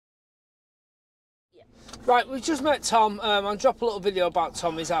Right, we've just met Tom. I'll drop a little video about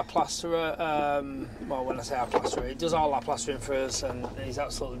Tom. He's our plasterer. Well, when I say our plasterer, he does all our plastering for us, and he's an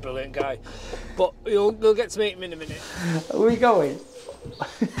absolutely brilliant guy. But you'll get to meet him in a minute. Are we going?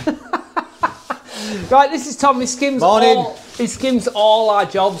 Right, this is Tom. He skims all our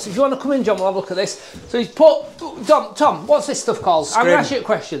jobs. If you want to come in, John, we'll have a look at this. So he's put... Tom, what's this stuff called? I'm going to ask you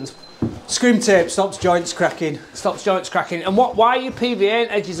questions. Scrim tape stops joints cracking. Stops joints cracking. And why are you PVAing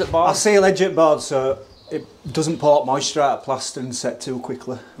edges at board? I seal edge at board so it doesn't pull out moisture out of plaster and set too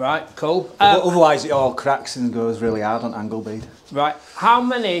quickly. Right, cool. Otherwise it all cracks and goes really hard on angle bead. Right. How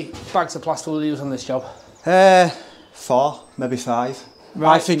many bags of plaster will you use on this job? 4, maybe 5.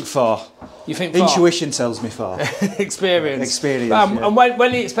 Right. I think 4. You think 4? Intuition tells me 4. Experience. Experience, yeah. And when are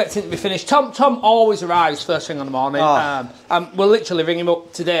you expecting it to be finished? Tom always arrives first thing in the morning. Oh. We'll literally ring him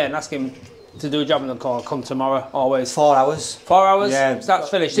up today and ask him to do a job and then come tomorrow, always. 4 hours. 4 hours? Yeah. That's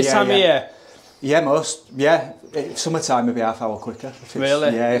finished this time of year? Yeah, summertime maybe half hour quicker.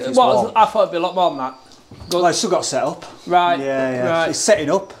 Really? Yeah, if it's warm. I thought it'd be a lot more than that. Well, it's still got to set up. Right. Yeah. Right. It's setting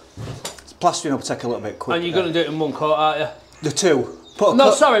up. It's plastering up take a little bit quicker. And you're going to do it in one coat, aren't you? The 2.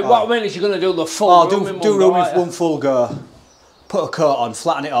 What I mean is you're going to do the full room in one do go, room with one full go. Put a coat on,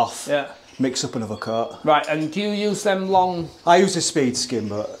 flatten it off. Yeah. Mix up another coat. Right, and do you use them long... I use a speed skim,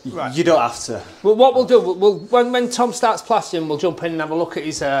 but you don't have to. Well, what we'll do, when Tom starts plastering, we'll jump in and have a look at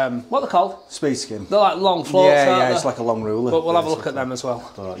his, what are they called? Speed skim. They're like long floats, Yeah, it's like a long ruler. But we'll have a look at them as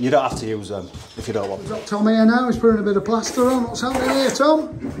well. But you don't have to use them if you don't want to. We've got Tom here now, he's putting a bit of plaster on. What's happening here, Tom?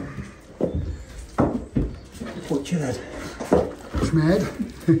 What's your head? It's made.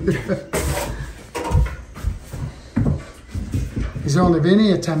 He's only been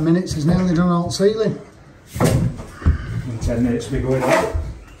here 10 minutes, he's nearly done all ceiling. In 10 minutes we'll be going home.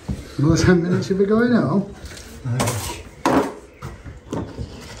 Another 10 minutes you'll be going home. Like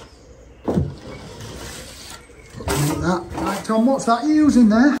that. Right, Tom, what's that you're using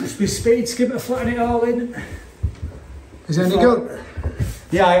there? Just be speed skim to flatten it all in. Is it any good?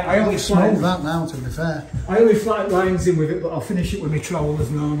 Yeah, I only smooth that now, to be fair. I only flatten lines in with it, but I'll finish it with my trowel as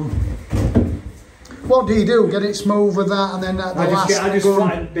normal. What do you do? Get it smooth with that, and then at the last I just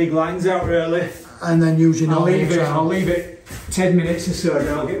flatten big lines out really. And then use your normal trowel. I'll leave it 10 minutes or so,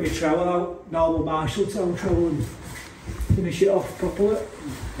 then I'll get my trowel out, normal Marshall trowel, and finish it off properly.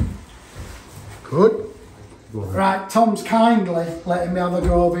 Good. Right, Tom's kindly letting me have a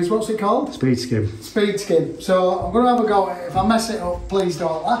go of his, what's it called? Speed skim. Speed skim. So I'm going to have a go at it. If I mess it up, please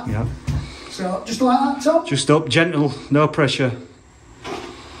don't laugh. Yeah. So just like that, Tom? Just up, gentle, no pressure.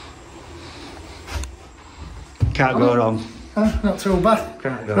 Can't go wrong. Not too bad.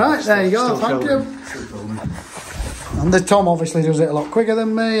 Can't go right, there you go, thank you. And the Tom obviously does it a lot quicker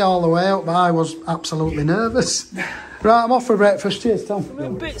than me, all the way up, but I was absolutely nervous. Right, I'm off for breakfast. Cheers, Tom. We're a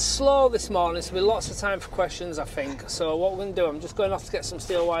bit slow this morning, so we'll be lots of time for questions, I think. So what we're going to do, I'm just going off to get some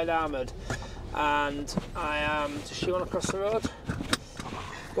steel wide armoured, and I am just shooing across the road.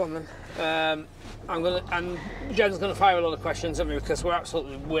 Go on then. And Jen's going to fire a lot of questions at me because we're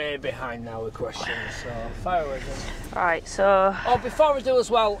absolutely way behind now with questions. So fire away, Jen. Right, so... Oh, before we do as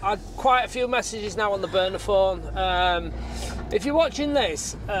well, I had quite a few messages now on the burner phone. If you're watching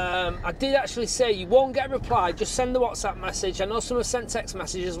this, I did actually say you won't get a reply, just send the WhatsApp message. I know some have sent text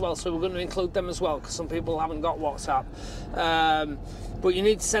messages as well, so we're going to include them as well because some people haven't got WhatsApp. But you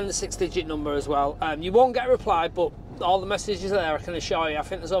need to send the 6-digit number as well. You won't get a reply, but all the messages are there, I can assure you. I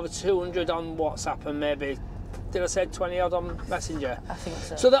think there's over 200 on WhatsApp and maybe, did I say 20 odd on Messenger? I think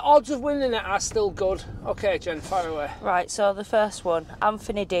so. So the odds of winning it are still good. Okay, Jen, fire away. Right, so the first one,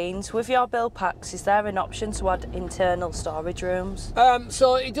 Anthony Deans. With your bill packs, is there an option to add internal storage rooms?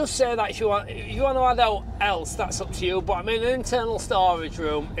 So it does say that if you want to add out else, that's up to you. But I mean, an internal storage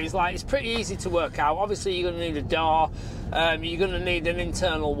room is like, it's pretty easy to work out. Obviously, you're going to need a door. You're going to need an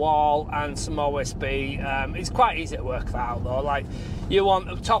internal wall and some OSB. It's quite easy to work that out though. Like, you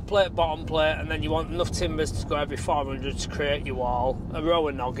want a top plate, bottom plate, and then you want enough timbers to go every 400 to create your wall, a row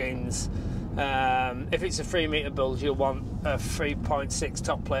of noggins. If it's a 3 metre build, you'll want a 3.6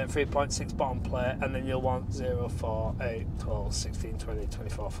 top plate, 3.6 bottom plate, and then you'll want 0, 4, 8, 12, 16, 20,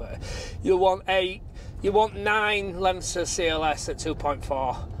 24, 30. You'll want 9 lengths of CLS at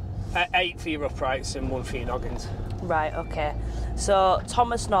 2.4, 8 for your uprights and 1 for your noggins. Right, okay. So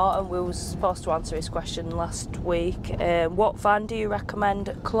Thomas Norton, we were supposed to answer his question last week. What van do you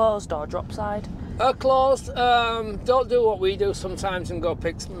recommend, closed or drop side? Closed. Don't do what we do sometimes and go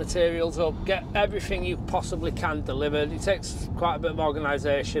pick some materials up. Get everything you possibly can delivered. It takes quite a bit of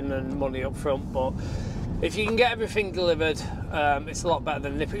organisation and money up front, but if you can get everything delivered, it's a lot better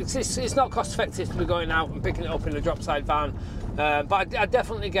than nipping. It's not cost effective to be going out and picking it up in a drop side van. But I'd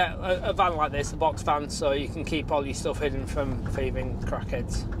definitely get a van like this, a box van, so you can keep all your stuff hidden from thieving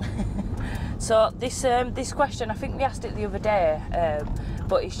crackheads. So this question, I think we asked it the other day,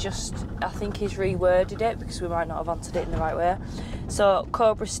 but it's just, I think he's reworded it because we might not have answered it in the right way. So,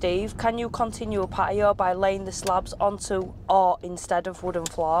 Cobra Steve, can you continue a patio by laying the slabs onto or instead of wooden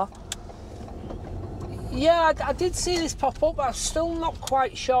floor? Yeah, I did see this pop up, but I'm still not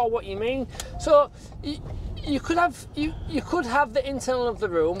quite sure what you mean. So, you could have the internal of the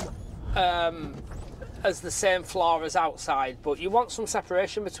room as the same floor as outside, but you want some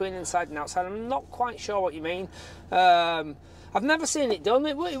separation between inside and outside. I'm not quite sure what you mean. I've never seen it done.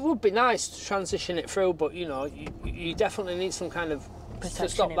 It would be nice to transition it through, but you know, you definitely need some kind of protection to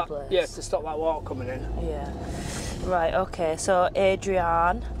stop in that. place. Yeah, to stop that water coming in. Yeah. Right. Okay. So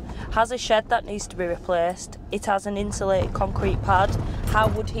Adrian has a shed that needs to be replaced. It has an insulated concrete pad. How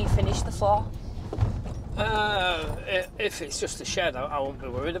would he finish the floor? If it's just a shed, I won't be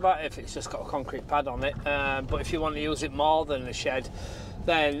worried about it if it's just got a concrete pad on it. But if you want to use it more than a shed,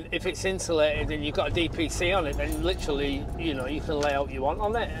 then if it's insulated and you've got a DPC on it, then literally, you know, you can lay out what you want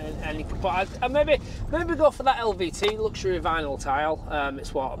on it. But I'd maybe go for that LVT luxury vinyl tile.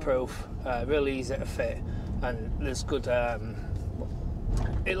 It's waterproof, really easy to fit, and there's good.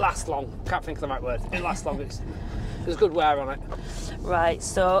 It lasts long. Can't think of the right word. It lasts long. There's good wear on it. Right.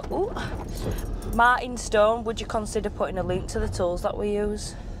 So, Martin Stone, would you consider putting a link to the tools that we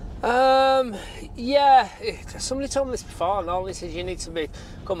use? Yeah, somebody told me this before, and all this is you need to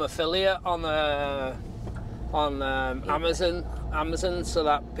become affiliate on Amazon, so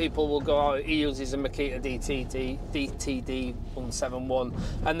that people will go, oh, he uses a Makita DTD 171,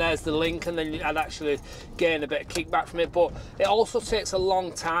 and there's the link, and then I'd actually gain a bit of kickback from it. But it also takes a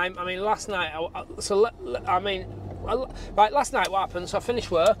long time. I mean, last night, last night what happened? So I finished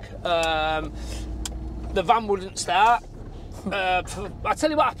work. The van wouldn't start. I'll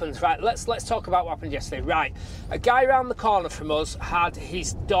tell you what happened, right? Let's talk about what happened yesterday. Right, a guy around the corner from us had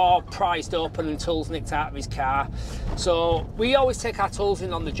his door prized open and tools nicked out of his car. So we always take our tools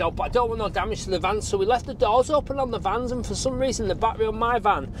in on the job, but I don't want no damage to the van, so we left the doors open on the vans, and for some reason the battery on my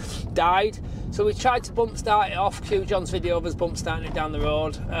van died. So we tried to bump start it off. Q John's video of us bump starting it down the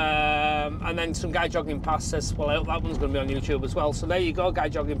road, and then some guy jogging past says, well, I hope that one's going to be on YouTube as well. So there you go, guy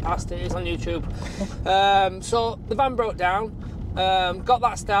jogging past, it is on YouTube. So the van broke down, got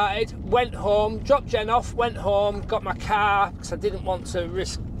that started, went home, dropped Jen off, went home, got my car because I didn't want to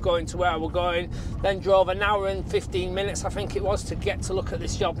risk going to where I was going, then drove an hour and 15 minutes I think it was to get to look at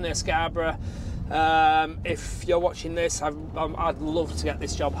this job near Scarborough. If you're watching this, I'd love to get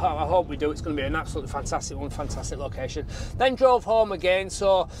this job. I hope we do. It's going to be an absolutely fantastic one, fantastic location. Then drove home again,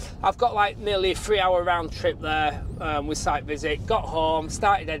 so I've got like nearly a 3-hour round trip there with site visit. Got home,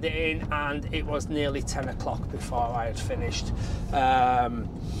 started editing, and it was nearly 10 o'clock before I had finished.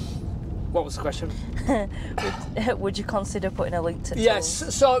 What was the question? Would you consider putting a link to tools? Yes,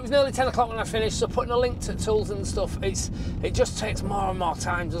 so it was nearly 10 o'clock when I finished, so putting a link to tools and stuff, it just takes more and more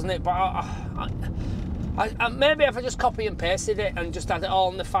time, doesn't it? But I maybe if I just copy and pasted it and just had it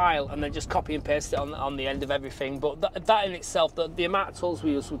all in the file and then just copy and paste it on the end of everything, but that in itself, the amount of tools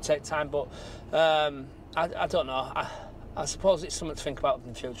we use would take time, but I don't know. I suppose it's something to think about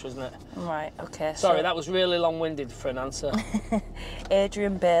in the future, isn't it? Right, okay. Sorry, that was really long-winded for an answer.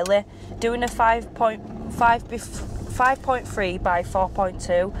 Adrian Bailey, doing a 5.3 by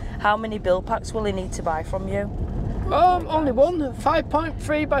 4.2, how many bill packs will he need to buy from you? Only one,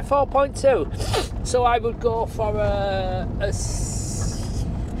 5.3 by 4.2. So I would go for a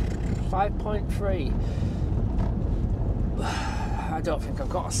 5.3. I don't think I've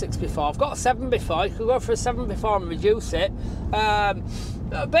got a 6 before. I've got a 7 before. You could go for a 7 before and reduce it.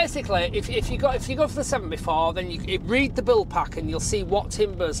 Basically, if you go for the 7 before, then you read the bill pack and you'll see what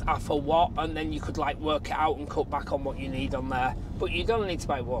timbers are for what, and then you could like work it out and cut back on what you need on there. But you don't need to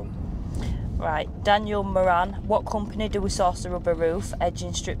buy one. Right, Daniel Moran, what company do we source the rubber roof,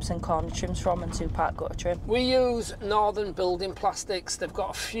 edging strips and corner trims from, and 2-part gutter trim? We use Northern Building Plastics. They've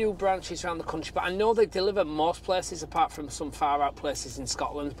got a few branches around the country, but I know they deliver most places apart from some far out places in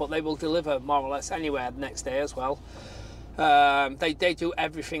Scotland, but they will deliver more or less anywhere the next day as well. They do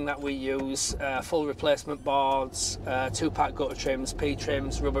everything that we use, full replacement boards, 2-part gutter trims,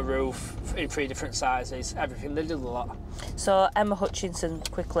 P-trims, rubber roof in 3 different sizes, everything. They do a lot. So Emma Hutchinson,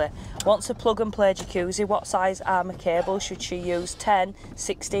 quickly, wants a plug and play jacuzzi. What size armour cable should she use, 10,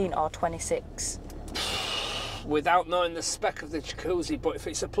 16 or 26? Without knowing the spec of the jacuzzi, but if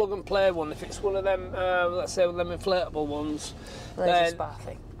it's a plug and play one, if it's one of them, let's say one of them inflatable ones, lazy spar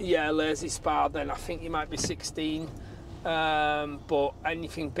thing. Yeah, lazy spar, then I think you might be 16. But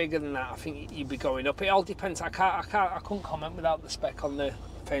anything bigger than that, I think you'd be going up. It all depends. I couldn't comment without the spec on the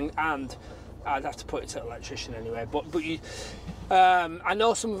thing, and I'd have to put it to an electrician anyway. But you, I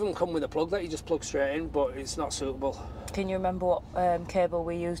know some of them come with a plug that you just plug straight in, but it's not suitable. Can you remember what cable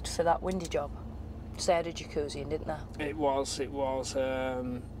we used for that windy job? They had a jacuzzi in, didn't they? It was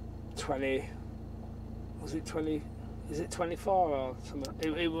 20. Was it 20? Is it 24 or something?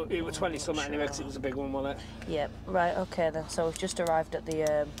 It was 20 something anyway, because it was a big one, wasn't it? Yep. Right. Okay then. So we've just arrived at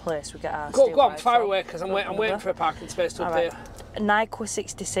the place. We get our. Go on, fire away, because I'm waiting for a parking space up here. Nyqua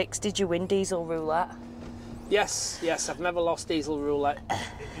 66. Did you win diesel roulette? Yes. I've never lost diesel roulette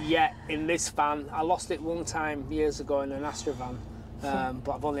yet in this van. I lost it one time years ago in an Astra van,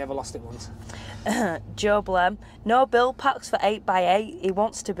 but I've only ever lost it once. Joe Blem, no build packs for 8x8. He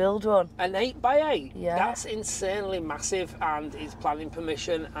wants to build one. An 8x8? Yeah. That's insanely massive, and it's planning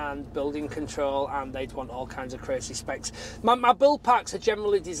permission and building control, and they'd want all kinds of crazy specs. My build packs are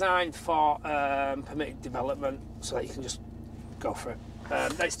generally designed for permitted development, so that you can just go for it.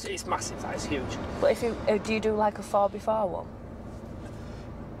 It's massive, that is huge. But if you do you do like a 4x4 one?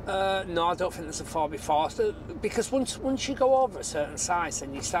 No, I don't think there's a 4x4, because once you go over a certain size,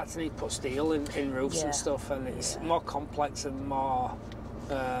 then you start to need to put steel in roofs and stuff, and it's more complex and more,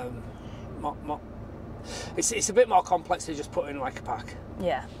 it's a bit more complex to just put in like a pack.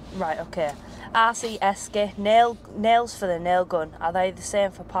 Yeah, right, okay. RC Esky, nails for the nail gun. Are they the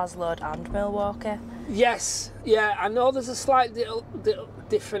same for Paslode and Milwaukee? Yes, yeah, I know there's a slight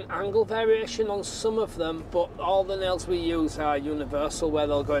different angle variation on some of them, but all the nails we use are universal, where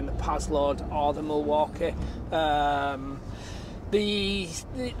they'll go in the Paslode or the Milwaukee. The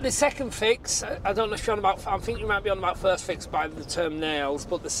second fix, I don't know if you're on about, I think you might be on about first fix by the term nails,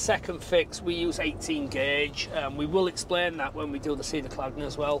 but the second fix we use 18 gauge. We will explain that when we do the cedar cladding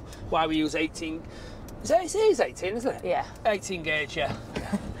as well, why we use 18. It is 18, isn't it? Yeah. 18 gauge, yeah.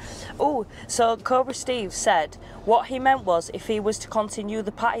 Oh, so Cobra Steve said what he meant was if he was to continue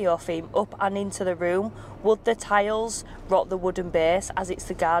the patio theme up and into the room, would the tiles rot the wooden base, as it's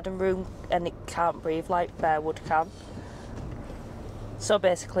the garden room and it can't breathe like bare wood can? So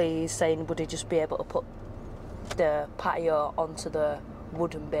basically he's saying, would he just be able to put the patio onto the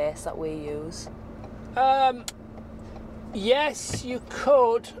wooden base that we use? Yes, you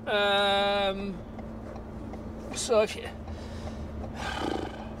could. So if you...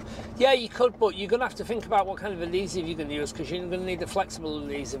 Yeah, you could, but you're going to have to think about what kind of adhesive you're going to use, because you're going to need a flexible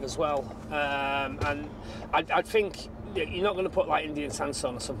adhesive as well. And I'd think you're not going to put like Indian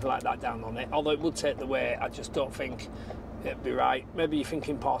sandstone or something like that down on it, although it would take the weight. I just don't think it'd be right. Maybe you're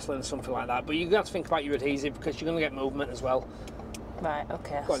thinking porcelain or something like that, but you're going to have to think about your adhesive, because you're going to get movement as well. Right,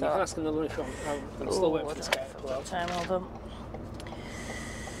 okay. Go on, you can ask another one if you want. I'm still waiting for the skate as well. Time, hold on.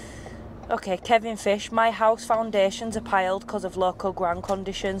 Okay, Kevin Fish, my house foundations are piled because of local ground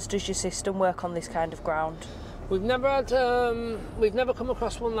conditions. Does your system work on this kind of ground? We've never had, we've never come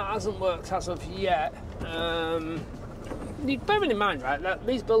across one that hasn't worked as of yet. Bearing in mind, right, that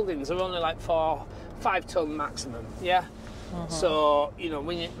these buildings are only like 4-5 ton maximum, yeah? So, you know,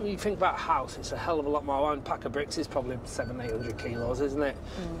 when you think about a house, it's a hell of a lot more. One pack of bricks is probably 700-800 kilos, isn't it?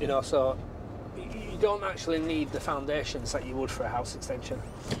 You know, so you don't actually need the foundations that you would for a house extension,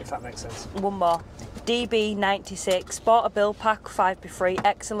 if that makes sense. One more. DB96, bought a build pack 5x3,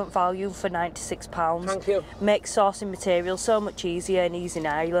 excellent value for £96. Thank you. Makes sourcing materials so much easier and easy in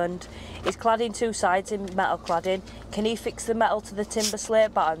Ireland. He's cladding 2 sides in metal cladding. Can he fix the metal to the timber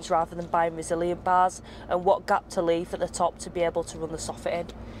slate battens rather than buying resilient bars? And what gap to leave at the top to be able to run the soffit in?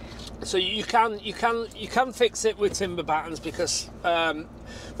 So you can fix it with timber battens, because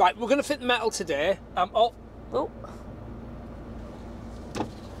right, we're going to fit the metal today. Oh.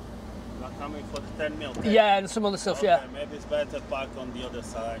 Coming for the 10 mil. Yeah, and some other stuff. Okay, yeah. Maybe it's better park on the other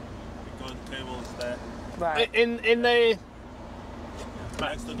side, because the cable is there. Right. In the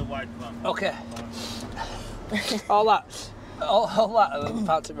Next to the white one. Okay. all that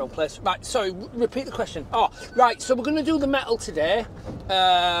parked in the wrong place. Right, sorry, repeat the question. Oh, right, so we're going to do the metal today.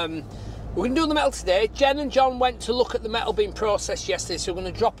 We're going to do the metal today. Jen and John went to look at the metal being processed yesterday, so we're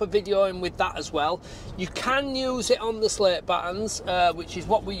going to drop a video in with that as well. You can use it on the slate battens, which is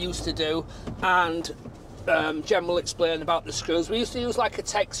what we used to do, and Jen will explain about the screws. We used to use like a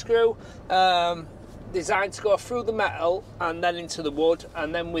tech screw, designed to go through the metal and then into the wood,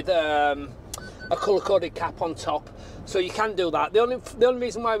 and then with a colour-coded cap on top. So you can do that. The only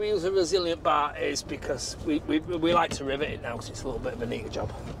reason why we use a resilient bar is because we like to rivet it now, because it's a little bit of a neater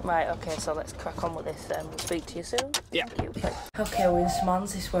job. Right, okay, so let's crack on with this then. We'll speak to you soon. Yeah. Thank you. Okay, we're in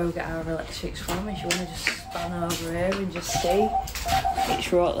Smans. This is where we get our electrics from. If you want to just span over here and just see,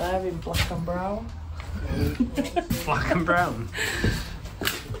 it's right there in black and brown. Black and brown.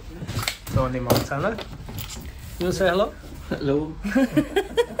 Tony Montana. You want to say hello? Hello.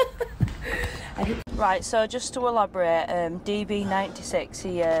 Right, so just to elaborate, DB96,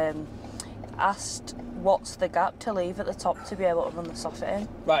 he asked what's the gap to leave at the top to be able to run the soffit in.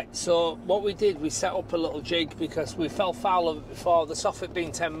 Right, so what we did, we set up a little jig because we fell foul of it before. The soffit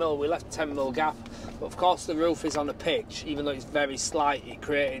being 10mm, we left 10mm gap. But of course the roof is on a pitch, even though it's very slight,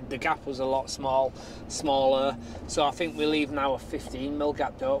 the gap was a lot smaller. So I think we leave now a 15mm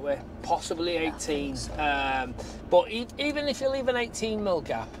gap, don't we? Possibly 18. But even if you leave an 18mm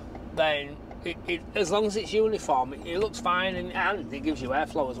gap, then as long as it's uniform, it looks fine, and it gives you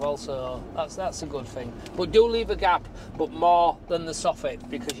airflow as well, so that's a good thing. But do leave a gap, but more than the soffit,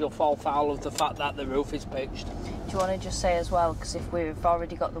 because you'll fall foul of the fact that the roof is pitched. Do you want to just say as well, because if we've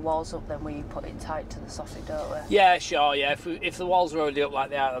already got the walls up, then we put it tight to the soffit, don't we? Yeah, sure, yeah. If the walls are already up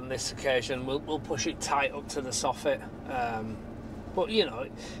like they are on this occasion, we'll push it tight up to the soffit. But, you know,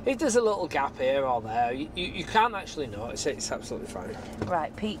 if there's a little gap here or there, you can't actually notice it. It's absolutely fine.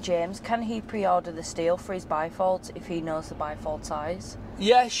 Right, Pete James, can he pre-order the steel for his bifolds if he knows the bifold size?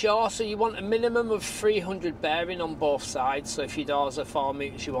 Yeah, sure. So you want a minimum of 300 bearing on both sides. So if your doors are 4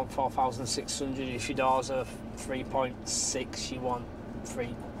 metres, you want 4,600. If your doors are 3.6, you want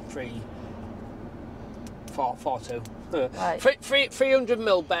 4.2. Right.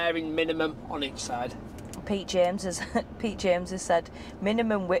 300mm bearing minimum on each side. Pete James has said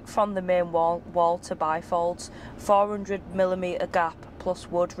minimum width from the main wall to bifolds, 400mm gap plus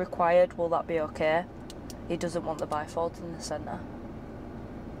wood required. Will that be okay? He doesn't want the bifolds in the centre.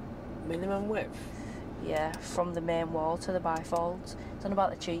 Minimum width? Yeah, from the main wall to the bifolds. It's on about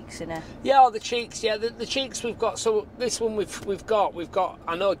the cheeks, innit? Yeah, the cheeks. Yeah, the cheeks we've got. So this one we've got.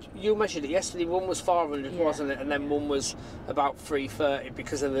 I know you measured it yesterday. One was 400, yeah, wasn't it? And then one was about 330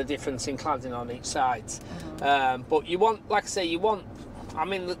 because of the difference in cladding on each side. Mm-hmm. But you want, like I say, I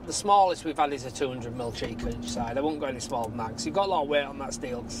mean, the smallest we've had is a 200mm cheek on each side. I won't go any smaller than that because you've got a lot of weight on that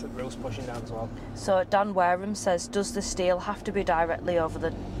steel because the roof's pushing down as well. So Dan Wareham says, does the steel have to be directly over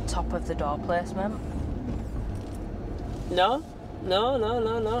the top of the door placement? No.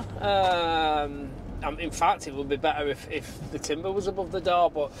 In fact, it would be better if the timber was above the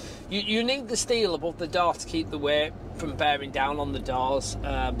door, but you need the steel above the door to keep the weight from bearing down on the doors,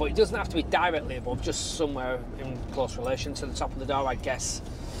 but it doesn't have to be directly above, just somewhere in close relation to the top of the door, I guess.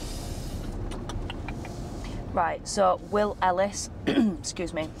 Right, so Will Ellis,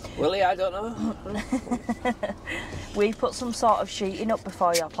 excuse me. Willie, I don't know. We put some sort of sheeting up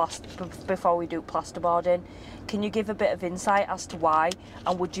before we do plasterboarding. Can you give a bit of insight as to why,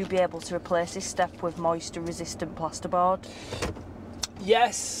 and would you be able to replace this step with moisture-resistant plasterboard?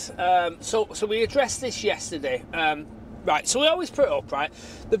 Yes. So we addressed this yesterday. Right, so we always put it up, right?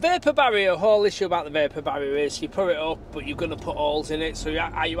 The vapour barrier, whole issue about the vapour barrier is you put it up, but you're going to put holes in it. So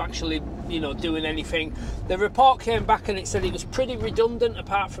are you actually, doing anything? The report came back and it said it was pretty redundant,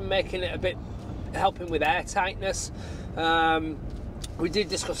 apart from making it a bit, helping with air tightness. We did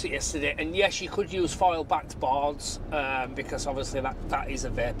discuss it yesterday, and yes, you could use foil-backed boards because obviously that is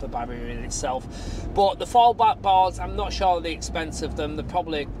a vapour barrier in itself. But the foil-back boards, I'm not sure of the expense of them. They're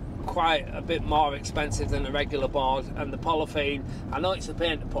probably quite a bit more expensive than a regular board, and the polythene, I know it's a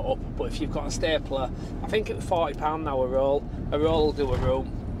pain to put up, but if you've got a stapler, I think it's £40 now a roll will do a room.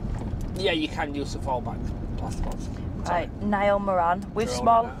 Yeah, you can use the foil-back plasterboards. Right, Niall Moran with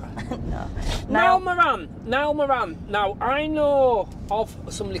small. No. Niall Moran. Now I know of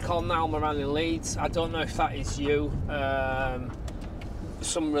somebody called Niall Moran in Leeds. I don't know if that is you.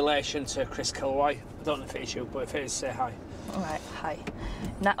 Some relation to Chris Kilroy. I don't know if it is you, but if it is, say hi. All right, hi.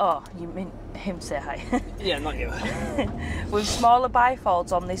 Oh, you mean him say hi? Yeah, not you. With smaller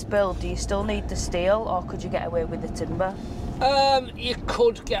bifolds on this build, do you still need the steel, or could you get away with the timber? You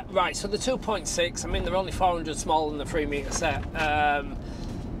could get, right, so the 2.6, I mean, they're only 400 smaller than the 3 metre set.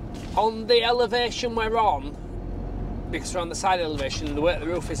 On the elevation we're on, because we're on the side elevation, the way the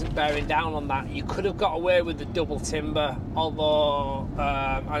roof isn't bearing down on that, you could have got away with the double timber, although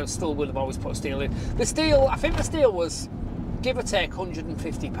I still would have always put steel in. The steel, I think the steel was, give or take,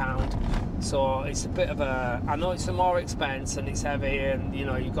 £150. So it's a bit of a, I know it's a more expense and it's heavy and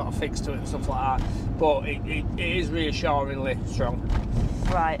you've got a fix to it and stuff like that, but it is reassuringly strong.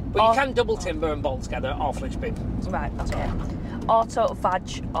 Right. But you can double timber and bolt together or flitch beam. Right, okay. Auto.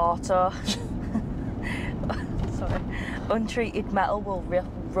 Sorry. Untreated metal will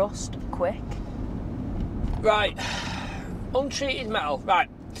rust quick. Right. Untreated metal. Right.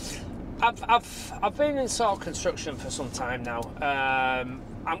 I've been in sort of construction for some time now.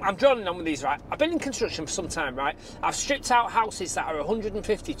 I'm droning on with these, right? I've been in construction for some time, right? I've stripped out houses that are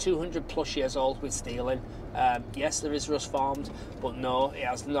 150, 200 plus years old with steel in. Yes, there is rust formed, but no, it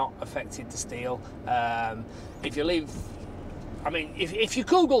has not affected the steel. If you leave, I mean, if you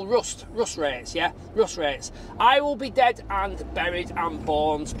Google rust rates, yeah, rust rates, I will be dead and buried and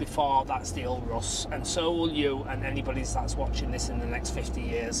bones before that steel rusts, and so will you and anybody that's watching this in the next 50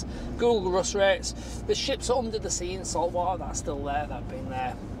 years. Google rust rates. The ships under the sea in salt water that are still there, that have been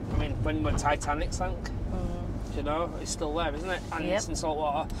there. I mean, when Titanic sank, you know, it's still there, isn't it? And it's in salt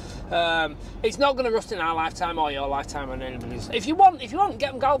water. It's not going to rust in our lifetime or your lifetime or anybody's. If you want,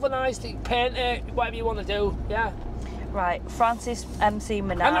 get them galvanised, paint it, whatever you want to do, yeah. Right, Francis MC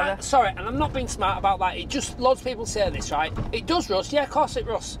Manara. Sorry, and I'm not being smart about that. It just, loads of people say this, right? It does rust, yeah, of course it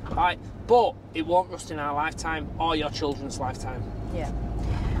rusts, right? But it won't rust in our lifetime or your children's lifetime. Yeah.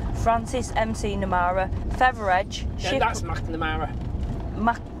 Francis MC Namara, Feather Edge. Yeah, that's McNamara.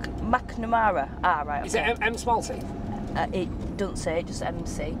 McNamara. Ah, right. Okay. Is it M small T? It doesn't say it, just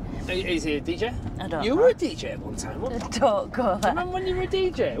MC. Is he a DJ? I don't know. You were a DJ at one time, weren't you? Don't go there. Remember when you were a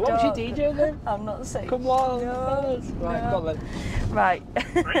DJ? What was your DJ then? I'm not saying. Come on. No, Right, go on then. Right.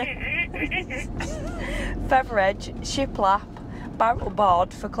 Feather Edge, shiplap, barrel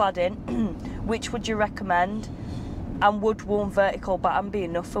board for cladding. Which would you recommend? And would one vertical batten be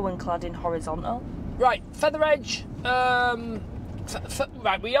enough for when cladding horizontal? Right, Feather Edge.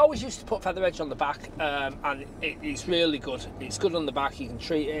 Right, we always used to put Feather Edge on the back, and it's really good. It's good on the back. You can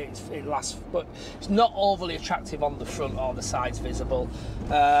treat it. It lasts, but it's not overly attractive on the front or the sides visible.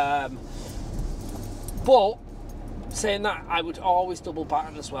 But saying that, I would always double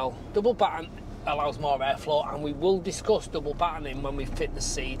batten as well. Double batten allows more airflow, and we will discuss double battening when we fit the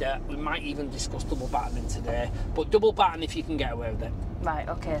cedar. We might even discuss double battening today, but double batten if you can get away with it. Right,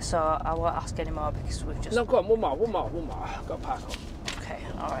 okay, so I won't ask any more because we've just... No, go on, one more. I've got to park up. Okay,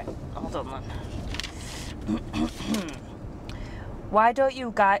 alright, hold on then. Why don't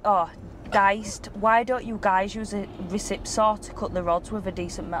you guys... diced. Why don't you guys use a recip saw to cut the rods with a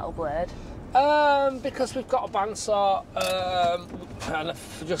decent metal blade? Because we've got a bandsaw, and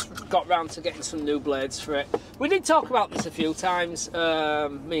I've just got round to getting some new blades for it. We did talk about this a few times.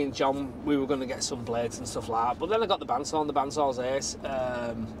 Me and John, we were going to get some blades and stuff like that, but then I got the bandsaw, and the bandsaw's ace.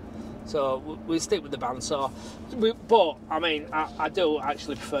 So we stick with the bandsaw. But I mean, I do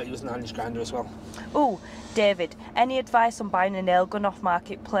actually prefer using the hand grinder as well. Oh, David, any advice on buying a nail gun off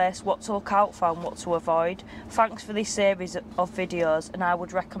marketplace? What to look out for and what to avoid? Thanks for this series of videos, and I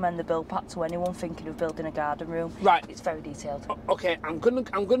would recommend the build pack to anyone thinking of building a garden room. Right, it's very detailed. Okay, I'm gonna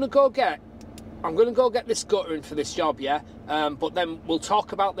go get this guttering for this job, yeah. But then we'll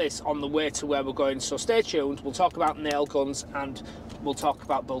talk about this on the way to where we're going. So stay tuned. We'll talk about nail guns and we'll talk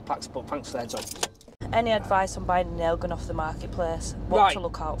about build packs. But thanks for the heads up. Any advice on buying a nail gun off the marketplace? What to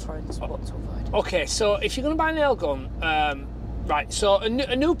look out for and what to avoid? Okay, so if you're going to buy a nail gun, right, so a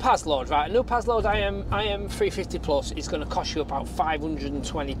new PAS load, right? A new PAS load IM 350 plus is going to cost you about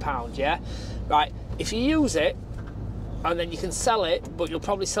 £520, yeah? Right, if you use it, and then you can sell it, but you'll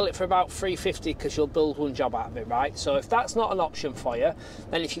probably sell it for about $350 because you'll build one job out of it, right? So if that's not an option for you,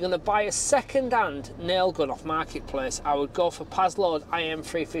 then if you're going to buy a second-hand nail gun off marketplace, I would go for Pasload IM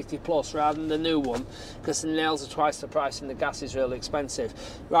 350 plus rather than the new one, because the nails are twice the price and the gas is really expensive.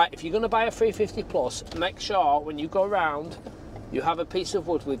 Right, if you're going to buy a 350 plus, make sure when you go round you have a piece of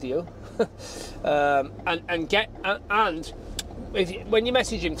wood with you, when you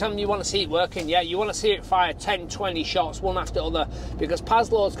message him, tell him you want to see it working, yeah, you want to see it fire 10, 20 shots, one after the other, because PAS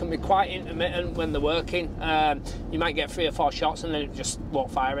loads can be quite intermittent when they're working. You might get 3 or 4 shots and then it just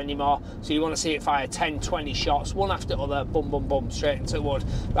won't fire anymore. So you want to see it fire 10, 20 shots, one after the other, boom, boom, boom, straight into the wood,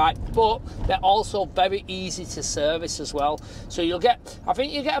 right? But they're also very easy to service as well. So I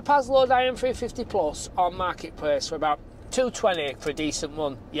think you get a PAS load IM 350 plus on marketplace for about $220 for a decent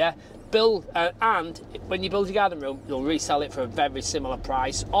one, yeah? And when you build your garden room, you'll resell it for a very similar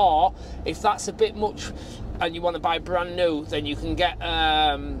price. Or if that's a bit much and you want to buy brand new, then you can get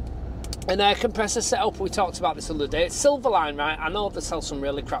an air compressor set up. We talked about this the other day. It's Silverline, right? I know they sell some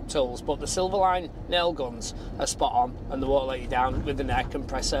really crap tools, but the Silverline nail guns are spot on and they won't let you down with an air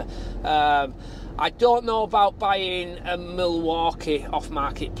compressor. I don't know about buying a Milwaukee off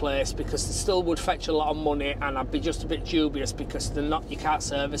marketplace because they still would fetch a lot of money, and I'd be just a bit dubious because you can't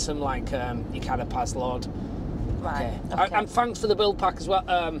service them like you can a PAS load. Right. Okay. And thanks for the build pack as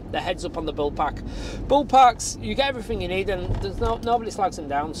well. The heads up on the build pack. Build packs, you get everything you need, and there's nobody slags them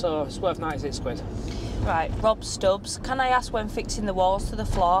down, so it's worth £96. Right, Rob Stubbs, can I ask, when fixing the walls to the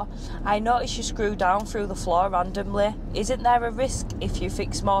floor, I notice you screw down through the floor randomly. Isn't there a risk if you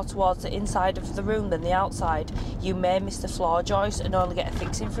fix more towards the inside of the room than the outside? You may miss the floor joist and only get a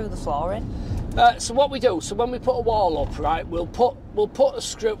fixing through the flooring. So what we do, so when we put a wall up, right, we'll put a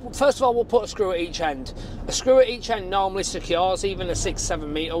screw. First of all, we'll put a screw at each end. A screw at each end normally secures even a 6-7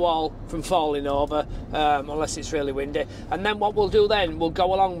 metre wall from falling over, unless it's really windy. And then what we'll do then, we'll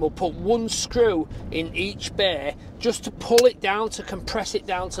go along, we'll put one screw in each bay just to pull it down, to compress it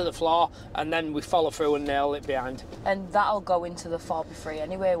down to the floor, and then we follow through and nail it behind. And that'll go into the 4x3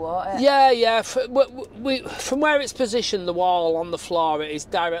 anyway, won't it? Yeah. From where it's positioned, the wall on the floor, it is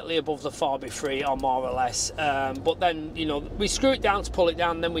directly above the 4x3 or more or less. But then, you know, we screw it down to pull it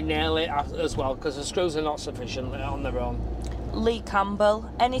down, then we nail it as well, because the screws are not sufficient on their own. Lee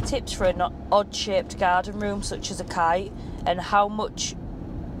Campbell, any tips for an odd-shaped garden room such as a kite, and how much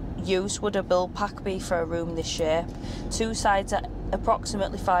use would a build pack be for a room this shape? Two sides at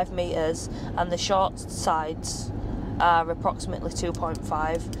approximately 5 metres and the short sides are approximately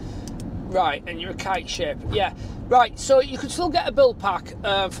 2.5. Right, and you're a kite shape, yeah. Right, so you could still get a build pack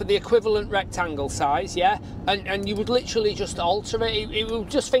for the equivalent rectangle size, yeah, and you would literally just alter it. It would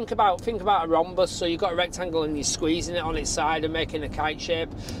just think about a rhombus. So you've got a rectangle and you're squeezing it on its side and making a kite shape.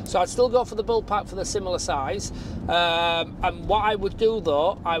 So I'd still go for the build pack for the similar size. And what I would do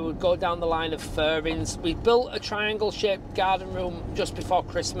though, I would go down the line of furrings. We built a triangle shaped garden room just before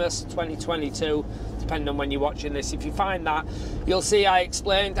Christmas 2022. Depending on when you're watching this, if you find that, you'll see I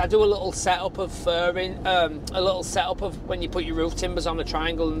explained. I do a little setup of furring, a little setup of when you put your roof timbers on a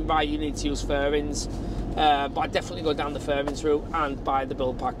triangle and why you need to use furrings. But I definitely go down the furrings route and buy the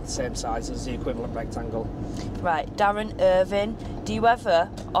build pack the same size as the equivalent rectangle. Right, Darren Irvin, do you ever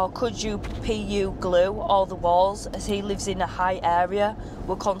or could you PU glue all the walls, as he lives in a high area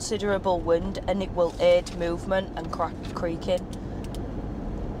with considerable wind and it will aid movement and creaking?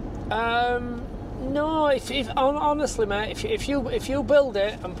 No, honestly, mate, if you build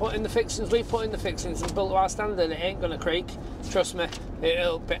it and put in the fixings, we put in the fixings and build to our standard, it ain't gonna creak. Trust me,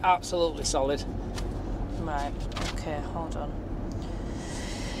 it'll be absolutely solid. Right, okay, hold on.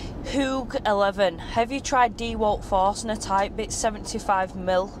 Hoog 11, have you tried DeWalt Forstner type bit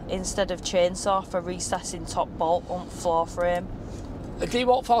 75mm instead of chainsaw for recessing top bolt on floor frame? A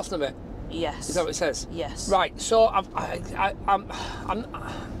DeWalt Forstner bit? Yes. Is that what it says? Yes. Right, so I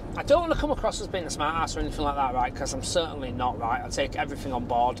don't want to come across as being a smart ass or anything like that, right? Because I'm certainly not, right? I take everything on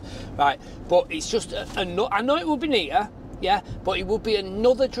board, right? But it's just, I know it would be neater, yeah, but it would be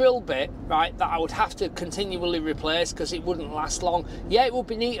another drill bit, right, that I would have to continually replace because it wouldn't last long. Yeah, it would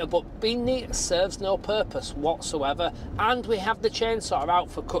be neater, but being neater serves no purpose whatsoever. And we have the chainsaw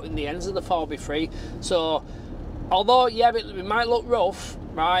out for cutting the ends of the 4x3. So, although, yeah, it might look rough,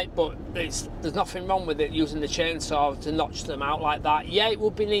 right, but there's nothing wrong with it using the chainsaw to notch them out like that. Yeah, it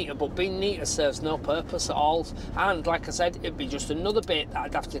would be neater, but being neater serves no purpose at all. And like I said, it'd be just another bit that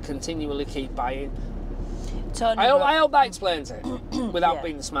I'd have to continually keep buying. I hope that explains it without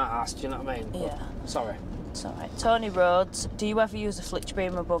being a smart ass, do you know what I mean? Yeah. But, sorry. It's alright. Tony Rhodes, do you ever use a flitch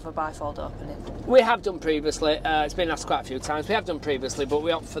beam above a bifold opening? We have done previously. It's been asked quite a few times. We have done previously, but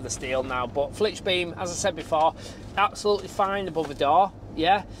we opt for the steel now. But flitch beam, as I said before, absolutely fine above a door,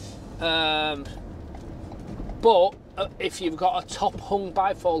 yeah. But if you've got a top hung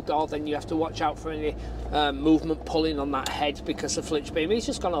bifold door, then you have to watch out for any movement pulling on that head, because the flitch beam, he's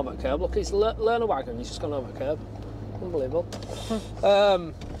just gone over a curb. Look, he's learner wagon, he's just gone over a curb. Unbelievable.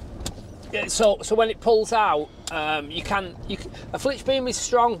 So when it pulls out, you can a flitch beam is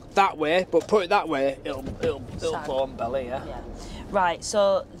strong that way, but put it that way, it'll pull on belly, yeah. Right,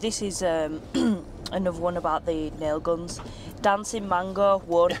 so this is another one about the nail guns. Dancing Mango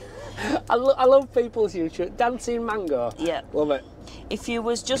 1. I love people's YouTube. Dancing Mango. Yeah. Love it. If you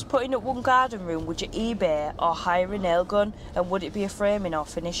was just putting up one garden room, would you eBay or hire a nail gun, and would it be a framing or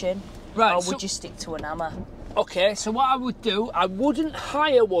finishing? Right. Or would you stick to an hammer? Okay, so what I would do, I wouldn't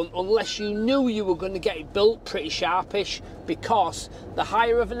hire one unless you knew you were going to get it built pretty sharpish, because the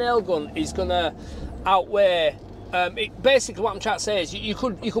hire of a nail gun is going to outweigh. Basically, what I'm trying to say is you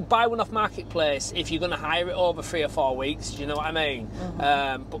could buy one off Marketplace if you're going to hire it over 3 or 4 weeks. Do you know what I mean?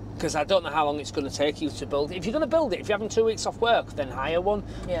 Because I don't know how long it's going to take you to build it. If you're going to build it, if you're having 2 weeks off work, then hire one.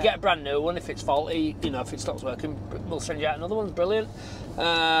 Yeah. Get a brand new one. If it's faulty, you know, if it stops working, we'll send you out another one. Brilliant.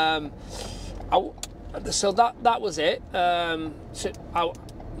 So that was it.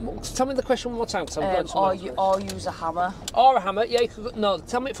 Tell me the question one more time. Or use a hammer. Or a hammer, yeah. You could, no,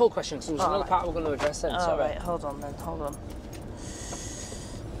 tell me the full question, because there's another part we're going to address then. All right, hold on. I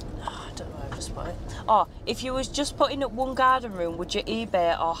don't know just put it. Oh, if you was just putting up one garden room, would you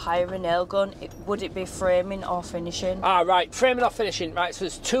eBay or hire a nail gun? Would it be framing or finishing? Ah, right, framing or finishing. Right, so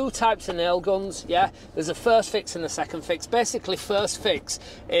there's two types of nail guns, yeah? There's a first fix and a second fix. Basically, first fix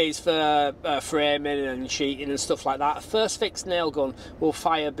is for framing and sheeting and stuff like that. A first fix nail gun will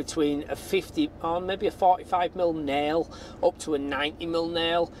fire between a 50 or maybe a 45mm nail up to a 90mm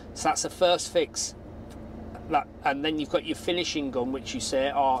nail. So that's a first fix. And then you've got your finishing gun, which you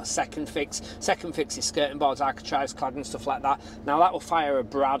say, or second fix. Second fix is skirting boards, architraves, clad and stuff like that. Now that will fire a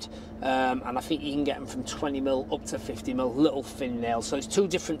brad, and I think you can get them from 20mm up to 50mm, little thin nails. So it's two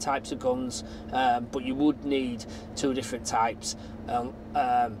different types of guns, but you would need two different types.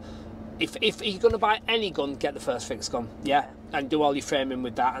 If you're going to buy any gun, get the first fix gun, yeah, and do all your framing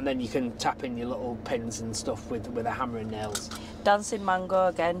with that, and then you can tap in your little pins and stuff with a hammer and nails. Dancing Mango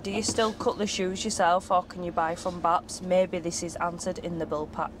again, do you still cut the shoes yourself or can you buy from Baps? Maybe this is answered in the bill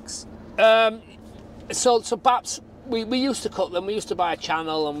packs. So Baps, we used to cut them. We used to buy a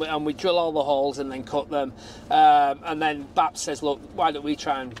channel and we drill all the holes and then cut them. And then Baps says, look, why don't we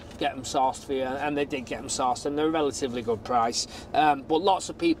try and get them sourced for you? And they did get them sourced, and they're a relatively good price. But lots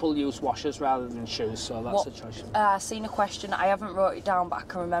of people use washers rather than shoes, so that's a choice. I've seen a question, I haven't wrote it down, but I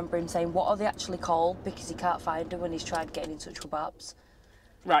can remember him saying, what are they actually called? Because he can't find them when he's tried getting in touch with Baps.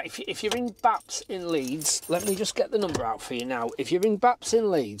 Right, if you're in Baps in Leeds, let me just get the number out for you now. If you're in Baps in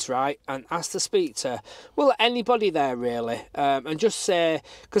Leeds, right, and ask to speak to, well, anybody there really, and just say,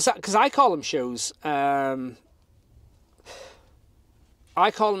 because I call them shoes, I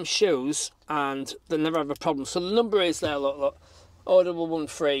call them shoes, and they never have a problem. So the number is there, look,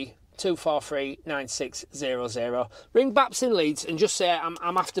 0113 243 9600. Ring Baps in Leeds and just say I'm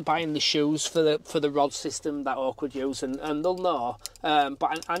after buying the shoes for the rod system that Oak would use, and they'll know.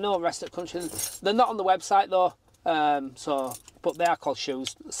 But I know the rest of the country, they're not on the website though. But they are called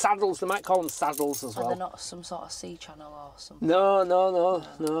shoes. Saddles, they might call them saddles as well. Are they not some sort of sea channel or something? No.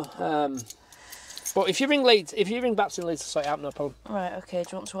 But if you ring Baps in Leeds to sort it out, no problem. Right, okay, do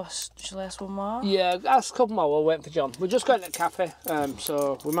you want to ask, shall I ask one more? Yeah, ask a couple more, we'll wait for John. We're just going to the cafe,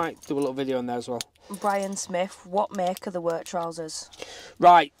 so we might do a little video on there as well. Brian Smith, what make are the work trousers?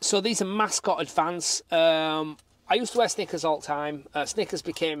 Right, so these are mascot Advance. I used to wear Snickers all the time. Snickers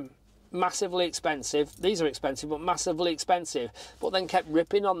became massively expensive. These are expensive, but massively expensive, but then kept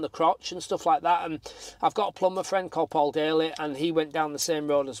ripping on the crotch and stuff like that. And I've got a plumber friend called Paul Daly, and he went down the same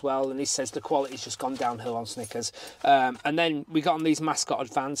road as well, and he says the quality's just gone downhill on Snickers. And then we got on these mascot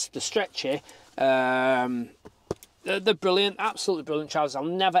Advance, the stretchy. They're brilliant, absolutely brilliant trousers. I'll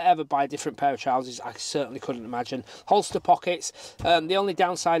never ever buy a different pair of trousers. I certainly couldn't imagine. Holster pockets. The only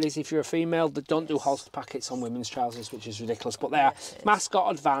downside is if you're a female, they don't do holster pockets on women's trousers, which is ridiculous. But they are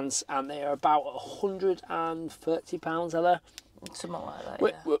mascot Advance, and they are about £130, are they? Something like that,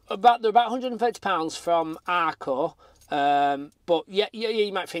 yeah. They're about £130 from Arco. But yeah,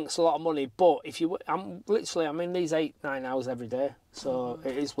 you might think it's a lot of money, but if you, I'm in these 8-9 hours every day, so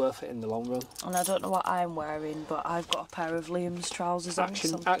it is worth it in the long run. And I don't know what I'm wearing, but I've got a pair of Liam's trousers on.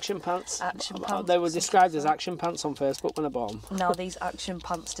 Action pants. Action pants. They were described as action pants on Facebook when I bought them. Now these action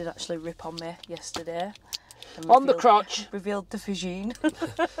pants did actually rip on me yesterday. On the crotch. Revealed the vagine.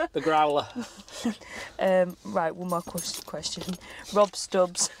 The growler. Right, one more question. Rob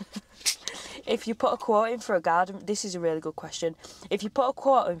Stubbs. If you put a quote in for a garden, this is a really good question. If you put a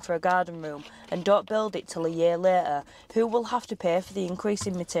quote in for a garden room and don't build it till a year later, who will have to pay for the increase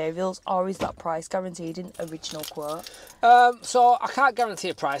in materials, or is that price guaranteed in original quote? So I can't guarantee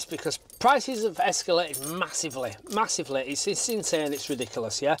a price because prices have escalated massively. It's insane, it's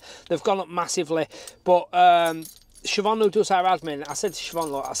ridiculous, yeah? They've gone up massively, but Siobhan, who does our admin, I said to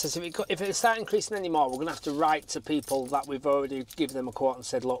Siobhan, look, I said, if it starts increasing anymore, we're going to have to write to people that we've already given them a quote and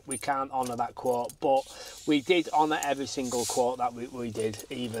said, look, we can't honour that quote. But we did honour every single quote that we did,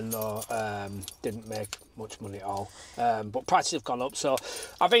 even though didn't make much money at all. But prices have gone up, so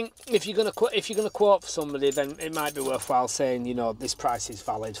I think if you're going to quote for somebody, then it might be worthwhile saying, you know, this price is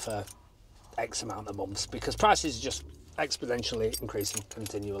valid for X amount of months, because prices are just exponentially increasing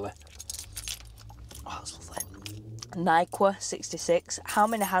continually. Oh, that's lovely. Nikewa 66. How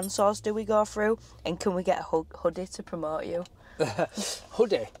many handsaws do we go through, and can we get a hoodie to promote you?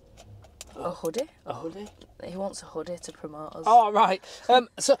 Hoodie? A hoodie? A hoodie? He wants a hoodie to promote us. Oh, right.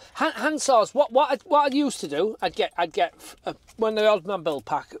 So handsaws. What I used to do, I'd get when they ordered my bill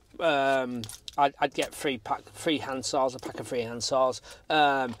pack. I'd get free handsaws, a pack of free handsaws.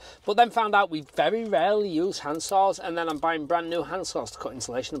 But then found out we very rarely use handsaws, and then I'm buying brand new handsaws to cut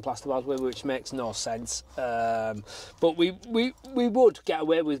insulation and plasterboard with, which makes no sense. But we would get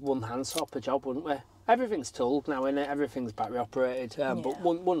away with one handsaw per job, wouldn't we? Everything's tooled now, innit? Everything's battery operated, but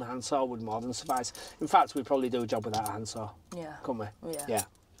one handsaw would more than suffice. In fact, we'd probably do a job without a handsaw. Yeah. Couldn't we? Yeah.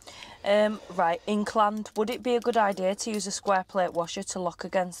 Right, Inkland, would it be a good idea to use a square plate washer to lock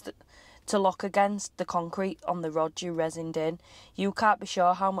against the concrete on the rod you resined in? You can't be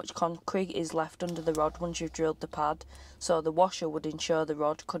sure how much concrete is left under the rod once you've drilled the pad, so the washer would ensure the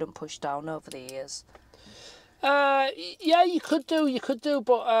rod couldn't push down over the ears. Yeah, you could do,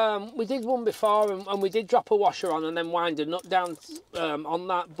 but we did one before and we did drop a washer on and then wind a nut down on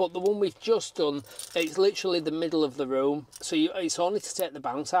that, but the one we've just done, it's literally the middle of the room, so it's only to take the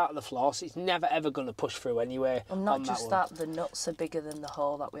bounce out of the floor, so it's never ever going to push through anyway. And not just that, the nuts are bigger than the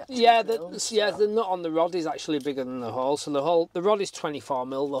hole that we actually drilled, the nut on the rod is actually bigger than the hole, so the rod is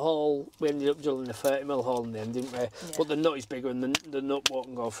 24mm, the hole, we ended up drilling a 30mm hole in the end, didn't we? But the nut is bigger and the nut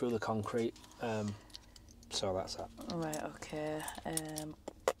won't go through the concrete. So that's that. Right, okay.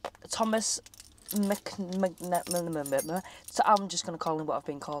 Thomas I'm just going to call him what I've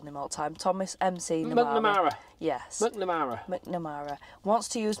been calling him all the time. Thomas MC McNamara. Yes. McNamara Wants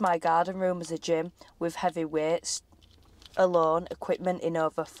to use my garden room as a gym with heavy weights alone, equipment in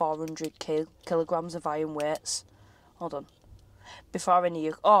over 400 kilograms of iron weights. Hold on.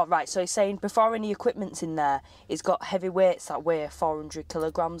 So he's saying before any equipment's in there, he's got heavy weights that weigh 400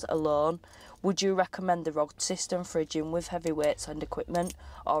 kilograms alone. Would you recommend the rod system for a gym with heavy weights and equipment,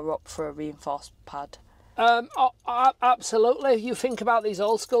 or up for a reinforced pad? Absolutely. You think about these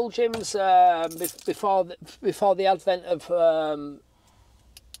old school gyms before the advent of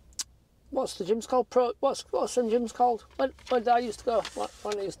what's the gym's called? What's the gym's called? When did I used to go?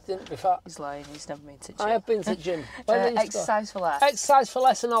 When I used to be fat? He's lying. He's never been to gym. I have been to gym. Exercise for Less. Exercise for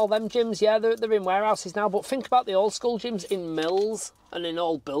Less and all them gyms. Yeah, they're in warehouses now. But think about the old school gyms in mills and in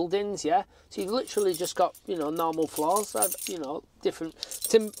old buildings. Yeah, so you've literally just got normal floors. Different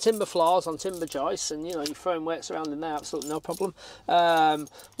timber floors on timber joists, and you're throwing weights around in there, absolutely no problem.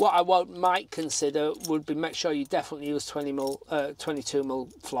 What I might consider would be make sure you definitely use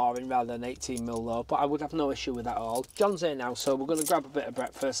 22mm flooring rather than 18mm though, but I would have no issue with that at all. John's here now, so we're going to grab a bit of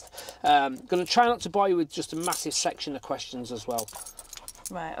breakfast. Going to try not to bore you with just a massive section of questions as well.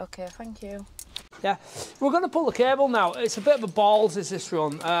 Right, okay, thank you. Yeah, we're going to pull the cable now. It's a bit of a balls, is this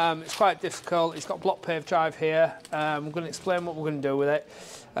run. It's quite difficult. It's got block paved drive here. We're going to explain what we're going to do with it.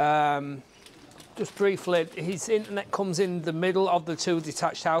 Just briefly, his internet comes in the middle of the two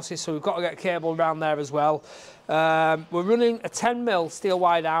detached houses, so we've got to get a cable around there as well. We're running a 10mm steel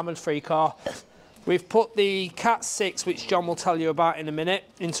wide armoured 3-core. We've put the Cat 6, which John will tell you about in a minute,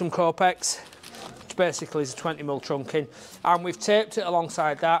 in some Copex, which basically is a 20mm trunking, and we've taped it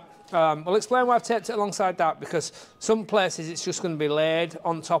alongside that. We'll explain why I've taped it alongside that, because some places it's just going to be laid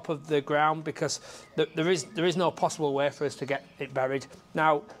on top of the ground because there is no possible way for us to get it buried.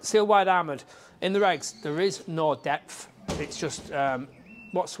 Now, steel wide armoured, in the regs, there is no depth. It's just,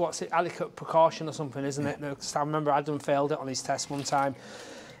 what's it, adequate precaution or something, isn't it? I remember Adam failed it on his test one time.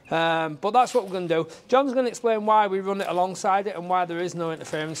 But that's what we're going to do. John's going to explain why we run it alongside it and why there is no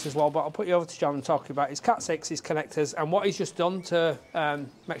interference as well, but I'll put you over to John and talk about his Cat 6, his connectors, and what he's just done to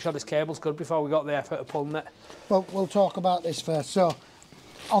make sure this cable's good before we got the effort of pulling it. Well, we'll talk about this first. So,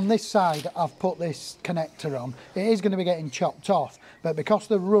 on this side, I've put this connector on. It is going to be getting chopped off, but because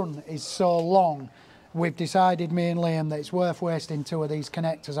the run is so long, we've decided, me and Liam, that it's worth wasting 2 of these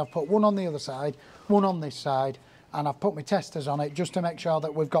connectors. I've put one on the other side, one on this side, and I've put my testers on it just to make sure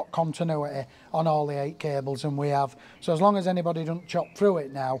that we've got continuity on all the 8 cables, and we have. So as long as anybody doesn't chop through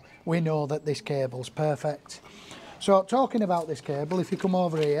it now, we know that this cable's perfect. So talking about this cable, if you come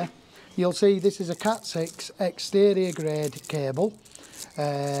over here, you'll see this is a Cat 6 exterior grade cable.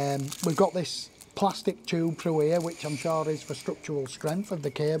 We've got this plastic tube through here, which I'm sure is for structural strength of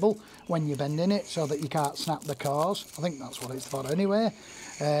the cable when you're bending it, so that you can't snap the cores. I think that's what it's for anyway.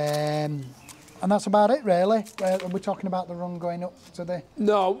 And that's about it, really. We're talking about the run going up to the...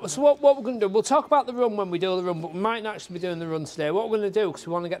 No, so what we're going to do, we'll talk about the run when we do the run, but we might not actually be doing the run today. What we're going to do, because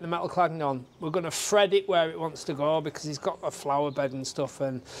we want to get the metal cladding on, we're going to thread it where it wants to go, because he's got a flower bed and stuff,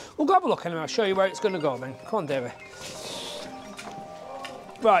 and we'll go have a look anyway. I'll show you where it's going to go then. Come on, David.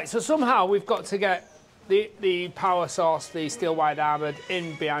 Right, so somehow we've got to get the power source, the steel wide armoured,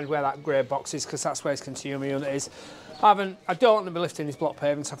 in behind where that grey box is, because that's where his consumer unit is. I don't want to be lifting his block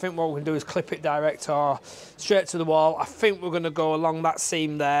paving, so I think what we can do is clip it direct or straight to the wall. I think we're going to go along that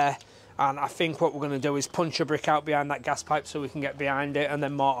seam there, and I think what we're going to do is punch a brick out behind that gas pipe so we can get behind it and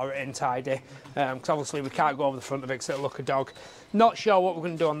then mortar it in tidy, because obviously we can't go over the front of it because it'll look a dog. Not sure what we're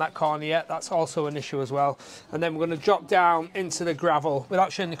going to do on that corner yet, that's also an issue as well. And then we're going to drop down into the gravel,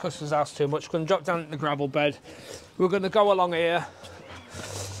 without showing the customer's house too much, we're going to drop down into the gravel bed. We're going to go along here.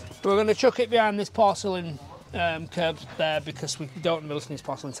 We're going to chuck it behind this porcelain curb there because we don't want to be listening to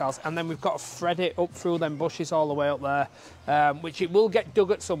porcelain tiles, and then we've got to thread it up through them bushes all the way up there, which it will get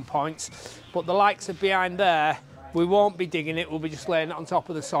dug at some points, but the likes of behind there, we won't be digging it, we'll be just laying it on top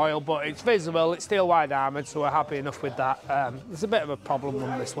of the soil, but it's visible, it's steel wide armoured, so we're happy enough with that. There's a bit of a problem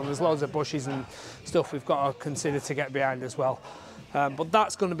on this one, there's loads of bushes and stuff we've got to consider to get behind as well, but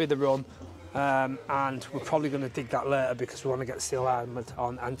that's going to be the run. And we're probably going to dig that later because we want to get steel armoured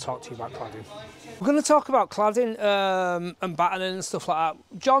on and talk to you about cladding. We're going to talk about cladding and battening and stuff like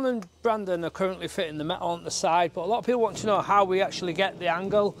that. John and Brandon are currently fitting the metal on the side, but a lot of people want to know how we actually get the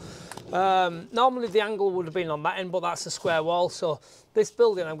angle. Normally the angle would have been on that end, but that's a square wall, so this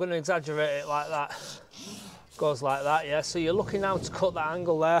building, I'm going to exaggerate it like that. Goes like that, yeah, so you're looking now to cut that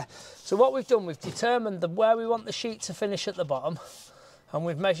angle there. So what we've done, we've determined where we want the sheet to finish at the bottom, and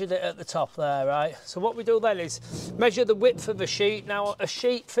we've measured it at the top there, right? So what we do then is measure the width of a sheet. Now, a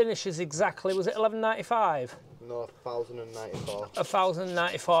sheet finishes exactly, was it 1195? No, 1094.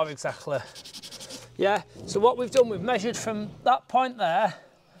 1094 exactly. Yeah, so what we've done, we've measured from that point there,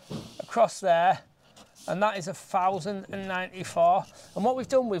 across there, and that is 1094. And what we've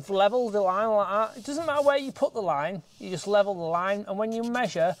done, we've levelled the line like that. It doesn't matter where you put the line, you just level the line, and when you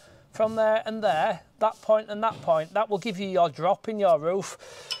measure from there and there, that point and that point, that will give you your drop in your roof.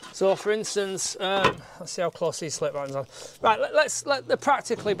 So for instance, let's see how close these slate battens are. Right, let's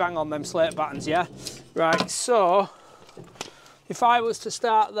practically bang on them slate battens, yeah? Right, so if I was to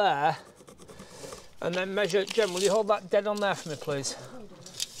start there and then measure, Jen, will you hold that dead on there for me, please?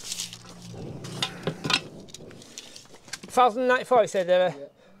 1094, you said, David? Yeah.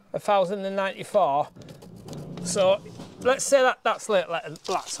 1094. So let's say that's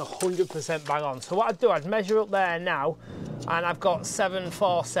 100% bang on. So what I'd do, I'd measure up there now, and I've got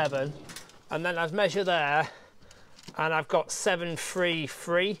 747, and then I'd measure there, and I've got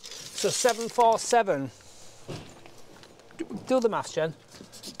 733. So 747. Do the maths, Jen.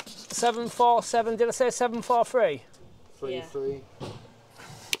 747. Did I say 743? 33.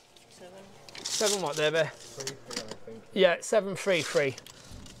 7 what, David? 33, I think. Yeah, 733.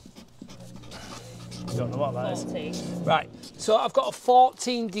 Don't know what that 14. is. Right, so I've got a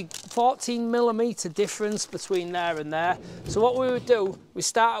 14 millimetre difference between there and there. So what we would do, we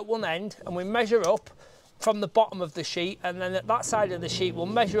start at one end and we measure up from the bottom of the sheet, and then at that side of the sheet we'll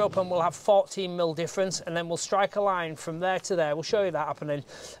measure up and we'll have 14 mil difference, and then we'll strike a line from there to there. We'll show you that happening,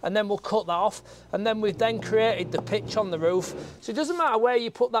 and then we'll cut that off, and then we've then created the pitch on the roof. So it doesn't matter where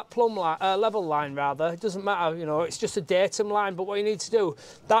you put that plumb line, level line rather, it doesn't matter, you know, it's just a datum line, but what you need to do,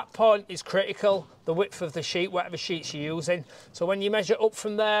 that point is critical, the width of the sheet, whatever sheets you're using. So when you measure up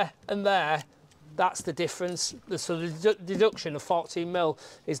from there and there, that's the difference. So the deduction of 14 mil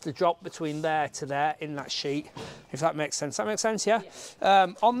is the drop between there to there in that sheet, if that makes sense. That makes sense, yeah?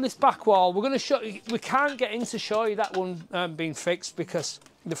 On this back wall, we're going to show you, we can't get in to show you that one being fixed because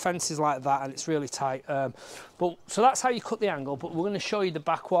the fence is like that and it's really tight. So that's how you cut the angle, but we're going to show you the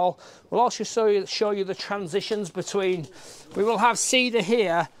back wall. We'll also show you the transitions between, we will have cedar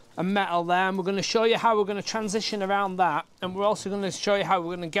here and metal there, and we're going to show you how we're going to transition around that, and we're also going to show you how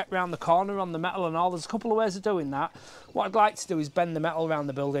we're going to get around the corner on the metal and all. There's a couple of ways of doing that. What I'd like to do is bend the metal around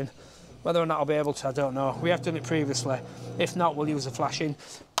the building. Whether or not I'll be able to, I don't know. We have done it previously. If not, we'll use a flashing.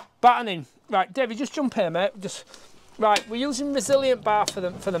 Battening. Right, David, just jump here, mate. Right, we're using resilient bar for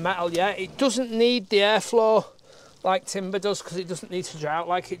the metal, yeah? It doesn't need the airflow like timber does, because it doesn't need to dry out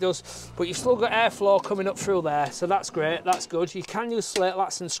like it does, but you've still got airflow coming up through there, so that's great, that's good. You can use slate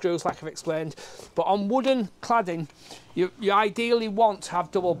lats and screws like I've explained, but on wooden cladding you ideally want to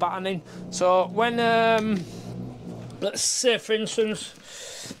have double battening. So when let's say for instance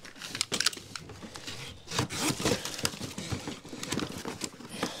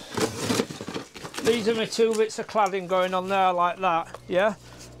these are my 2 bits of cladding going on there like that, yeah?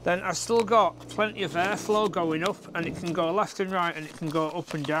 Then I've still got plenty of airflow going up, and it can go left and right and it can go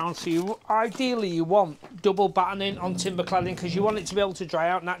up and down. So ideally you want double battening on timber cladding because you want it to be able to dry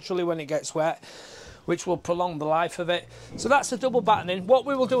out naturally when it gets wet, which will prolong the life of it. So that's a double battening. What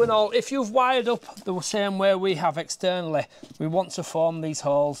we will do in all, if you've wired up the same way we have externally, we want to form these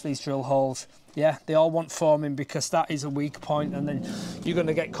holes, these drill holes. Yeah, they all want forming because that is a weak point, and then you're going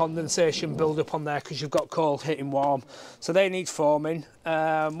to get condensation build up on there because you've got cold hitting warm. So they need forming.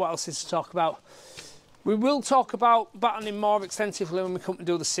 What else is to talk about? We will talk about battening more extensively when we come to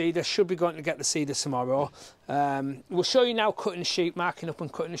do the cedar. Should be going to get the cedar tomorrow. We'll show you now cutting the sheet, marking up and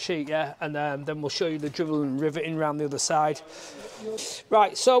cutting the sheet, yeah, and then we'll show you the drivel and riveting around the other side.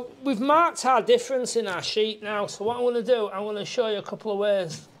 Right, so we've marked our difference in our sheet now. So what I'm going to do, I'm going to show you a couple of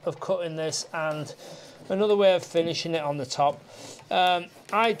ways of cutting this and another way of finishing it on the top.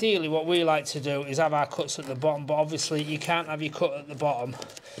 Ideally, what we like to do is have our cuts at the bottom, but obviously you can't have your cut at the bottom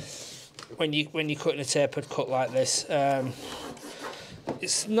when you're cutting a tapered cut like this.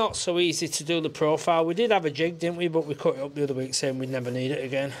 It's not so easy to do the profile. We did have a jig, didn't we? But we cut it up the other week saying we'd never need it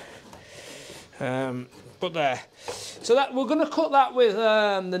again. But there. So that we're going to cut that with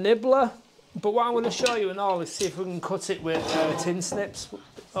the nibbler. But what I'm going to show you and all is see if we can cut it with tin snips.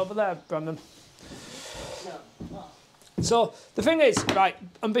 Over there, Brandon. So the thing is, right,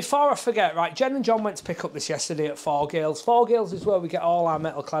 and before I forget, right, Jen and John went to pick up this yesterday at Forgales. Forgales is where we get all our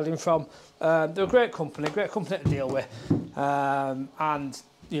metal cladding from. They're a great company to deal with. And,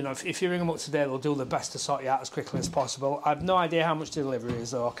 you know, if you ring them up today, they'll do their best to sort you out as quickly as possible. I have no idea how much delivery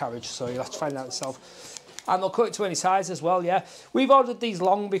is or carriage, so you'll have to find out yourself. And they'll cut it to any size as well, yeah. We've ordered these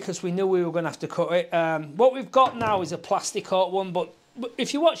long because we knew we were going to have to cut it. What we've got now is a plastic coat one, but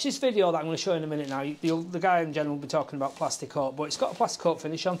if you watch this video that I'm going to show you in a minute now, the guy in general will be talking about plastic coat, but it's got a plastic coat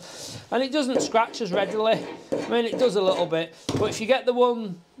finish on, and it doesn't scratch as readily. I mean, it does a little bit, but if you get the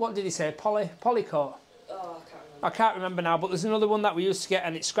one, what did he say, poly coat? Oh, I can't remember now, but there's another one that we used to get,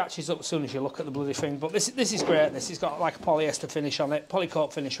 and it scratches up as soon as you look at the bloody thing. But this is great. This has got like a polyester finish on it,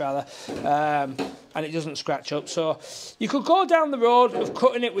 polycoat finish rather, and it doesn't scratch up. So you could go down the road of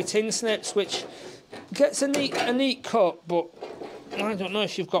cutting it with tin snips, which gets a neat cut, but I don't know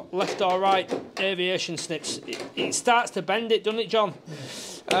if you've got left or right aviation snips. It starts to bend it, doesn't it, John?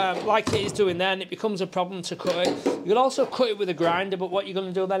 Like it is doing there, and it becomes a problem to cut it. You can also cut it with a grinder, but what you're going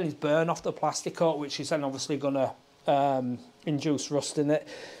to do then is burn off the plastic coat, which is then obviously going to induce rust in it.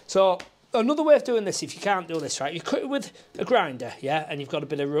 So another way of doing this, if you can't do this right, you cut it with a grinder, yeah, and you've got a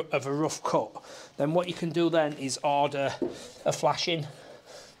bit of a rough cut. Then what you can do then is order a flashing.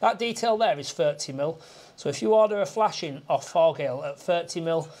 That detail there is 30mm. So if you order a flashing off Forgale at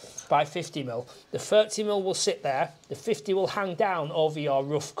 30mm by 50mm, the 30mm will sit there, the 50 will hang down over your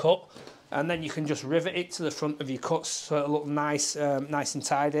rough cut, and then you can just rivet it to the front of your cuts so it'll look nice, nice and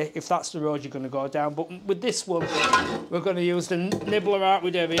tidy, if that's the road you're going to go down. But with this one, we're going to use the nibbler, aren't we,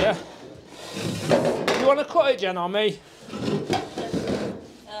 Davey? Yeah? You want to cut it, Jen, or me?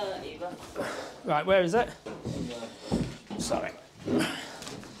 Either. Right, where is it? Sorry.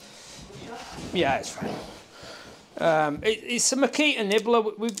 Yeah, it's fine. It's a Makita nibbler.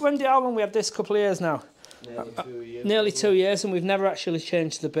 How long we had this? A couple of years now. Nearly 2 years. Nearly 2 years, and we've never actually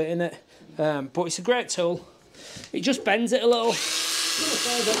changed the bit in it. But it's a great tool. It just bends it a little.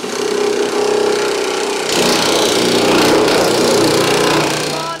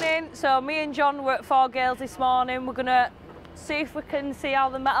 Morning. So me and John were at Forgales this morning. We're gonna see if we can see how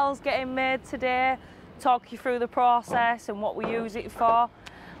the metal's getting made today. Talk you through the process and what we use it for.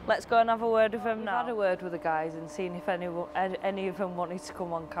 Let's go and have a word with them now. I've had a word with the guys and seen if any of them wanted to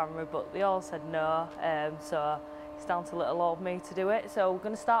come on camera, but they all said no, so it's down to little old me to do it. So we're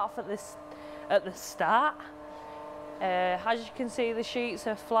going to start off at the start. As you can see, the sheets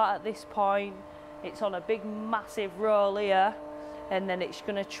are flat at this point. It's on a big massive roll here, and then it's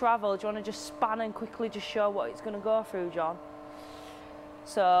going to travel. Do you want to just span and quickly just show what it's going to go through, John?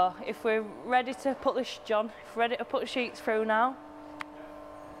 So if we're ready to put the sheets through now.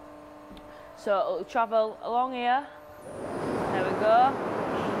 So it'll travel along here. There we go.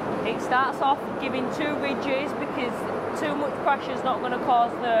 It starts off giving 2 ridges because too much pressure is not going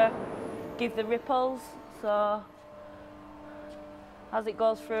to give the ripples. So as it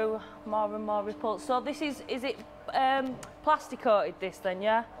goes through, more and more ripples. So this is it plastic coated this then,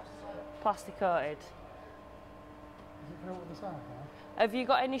 yeah? Plastic coated. Have you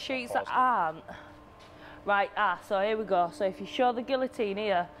got any sheets that aren't? Right, so here we go. So if you show the guillotine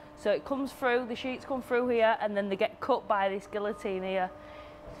here, so it comes through, the sheets come through here, and then they get cut by this guillotine here.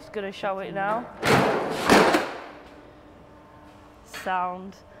 Just going to show it now.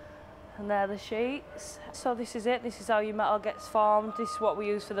 Sound. And they're the sheets. So this is it, this is how your metal gets formed. This is what we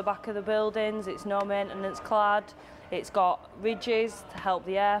use for the back of the buildings. It's no maintenance clad. It's got ridges to help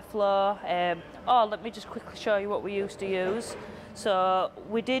the airflow. Let me just quickly show you what we used to use. So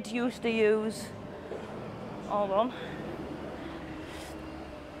we did used to use, hold on.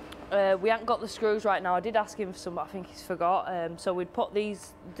 We haven't got the screws right now. I did ask him for some, but I think he's forgot. So we'd put the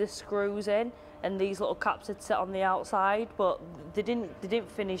screws in, and these little caps had set on the outside, but they didn't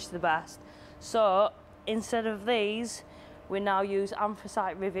finish the best. So instead of these, we now use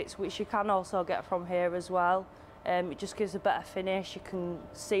anthracite rivets, which you can also get from here as well. It just gives a better finish. You can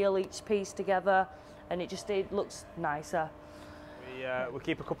seal each piece together, and it looks nicer. We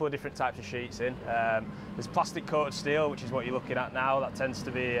keep a couple of different types of sheets in. There's plastic coated steel, which is what you're looking at now. That tends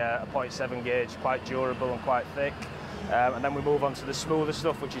to be a 0.7 gauge, quite durable and quite thick. And then we move on to the smoother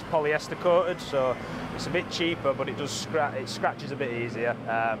stuff, which is polyester coated. So it's a bit cheaper, but it scratches a bit easier.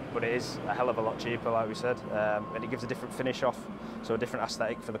 But it is a hell of a lot cheaper, like we said. And it gives a different finish off, so a different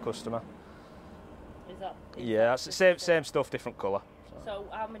aesthetic for the customer. Is that? Yeah, it's the same stuff, different colour. So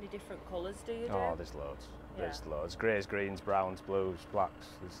how many different colours do you do? Oh, there's loads. Yeah. There's loads. Greys, greens, browns, blues, blacks.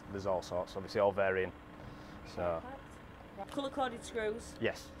 There's all sorts. Obviously, all varying. So. Colour-coded screws?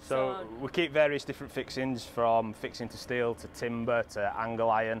 Yes. So we keep various different fixings, from fixing to steel to timber to angle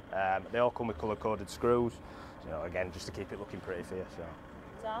iron. They all come with colour-coded screws. You know, again, just to keep it looking pretty for you. So.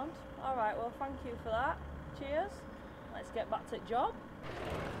 Sound. All right. Well, thank you for that. Cheers. Let's get back to the job.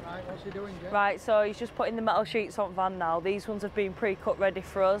 Right, what's he doing, Jen? Right, so he's just putting the metal sheets on van now. These ones have been pre-cut ready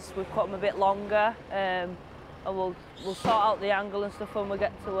for us. We've cut them a bit longer, and we'll sort out the angle and stuff when we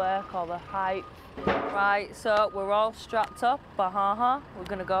get to work, or the height. Right, so we're all strapped up. We're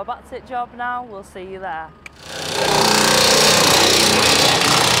going to go back to the job now. We'll see you there.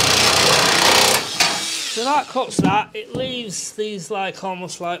 So that cuts that. It leaves these like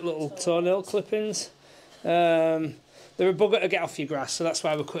almost like little toenail clippings. They're a bugger to get off your grass, so that's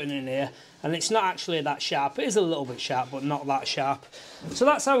why we're cutting in here. And it's not actually that sharp. It is a little bit sharp, but not that sharp. So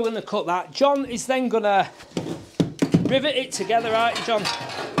that's how we're going to cut that. John is then going to rivet it together, right, John?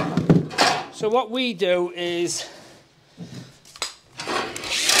 So what we do is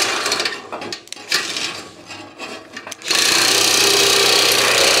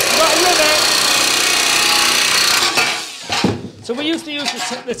so we used to use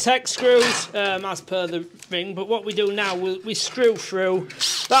the tech screws as per the ring, but what we do now, we screw through.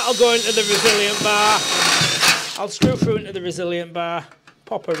 That'll go into the resilient bar. I'll screw through into the resilient bar,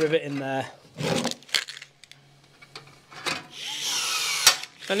 pop a rivet in there.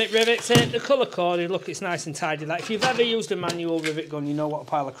 And it rivets it. The colour coded, look, it's nice and tidy. Like if you've ever used a manual rivet gun, you know what a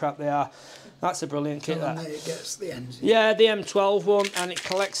pile of crap they are. That's a brilliant kit. And it gets the ends. Yeah, the M12 one, and it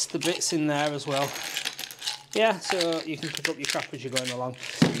collects the bits in there as well. Yeah, so you can pick up your crap as you're going along.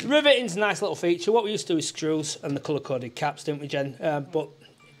 Riveting's a nice little feature. What we used to do is screws and the colour-coded caps, didn't we, Jen? But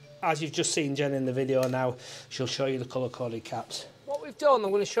as you've just seen Jen in the video now, she'll show you the colour-coded caps. What we've done,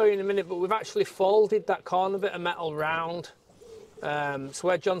 I'm going to show you in a minute, but we've actually folded that corner bit of metal round. So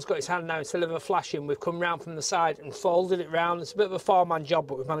where John's got his hand now, instead of a flashing, we've come round from the side and folded it round. It's a bit of a four-man job,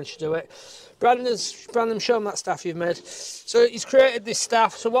 but we've managed to do it. Brandon, show him that staff you've made. So he's created this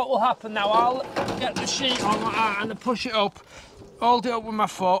staff. So what will happen now, I'll get the sheet on like that and push it up, hold it up with my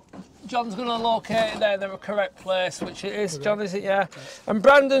foot. John's going to locate it there in the correct place, which it is. John, is it? Yeah. And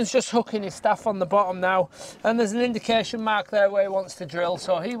Brandon's just hooking his staff on the bottom now. And there's an indication mark there where he wants to drill.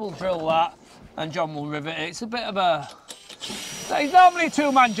 So he will drill that and John will rivet it. It's a bit of a... It's normally a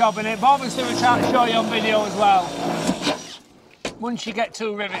two-man job in it, but obviously we're trying to show you on video as well. Once you get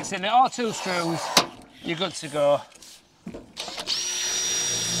 2 rivets in it, or 2 screws, you're good to go.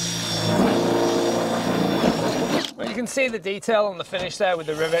 But you can see the detail on the finish there with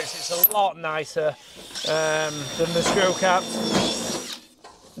the rivets. It's a lot nicer than the screw caps.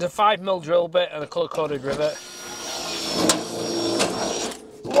 The 5mm drill bit and a colour-coded rivet.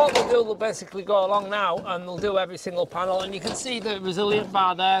 What they'll do, they'll basically go along now and they'll do every single panel, and you can see the resilient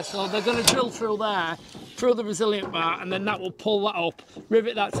bar there, so they're going to drill through there, through the resilient bar, and then that will pull that up,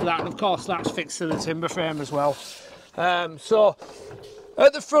 rivet that to that, and of course that's fixed to the timber frame as well. So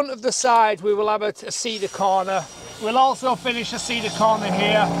at the front of the side we will have a cedar corner. We'll also finish a cedar corner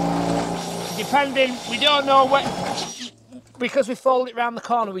here, depending, we don't know what, because we fold it around the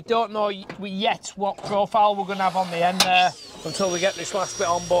corner, we don't know yet what profile we're going to have on the end there until we get this last bit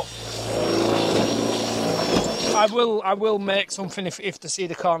on, but I will make something if the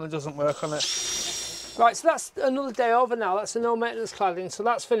cedar corner doesn't work on it. Right, so that's another day over now. That's a no maintenance cladding, so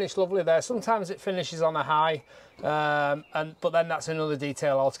that's finished lovely there. Sometimes it finishes on a high, but then that's another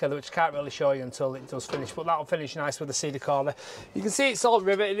detail altogether, which I can't really show you until it does finish, but that'll finish nice with the cedar corner. You can see it's all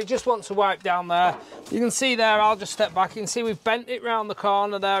riveted. It just wants to wipe down there. You can see there, I'll just step back. You can see we've bent it round the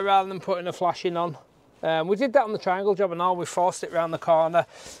corner there rather than putting a flashing on. We did that on the triangle job and all, we forced it round the corner.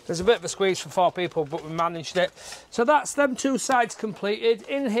 There's a bit of a squeeze for 4 people, but we managed it. So that's them 2 sides completed.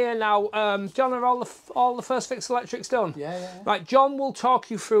 In here now, John, are all the first fix electrics done? Yeah. Right, John will talk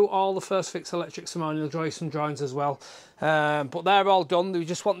you through all the first fix electrics and he'll draw you some drawings as well. But they're all done. We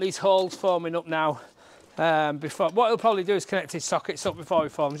just want these holes forming up now. Before, what he'll probably do is connect his sockets up before he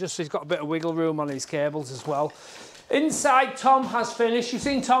forms, just so he's got a bit of wiggle room on his cables as well. Inside, Tom has finished. You've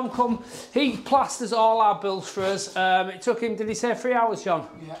seen Tom come. He plasters all our builds for us. It took him, did he say 3 hours, John?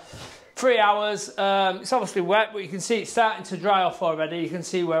 Yeah. 3 hours. It's obviously wet, but you can see it's starting to dry off already. You can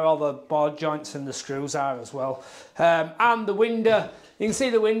see where all the board joints and the screws are as well. And the window You can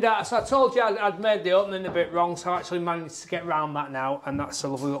see the window. So I told you I'd made the opening a bit wrong, so I actually managed to get around that now, and that's a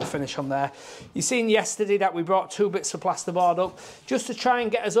lovely little finish on there. You seen yesterday that we brought 2 bits of plasterboard up just to try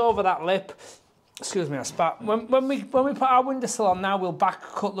and get us over that lip. Excuse me, I spat. When we put our windowsill on now, we'll back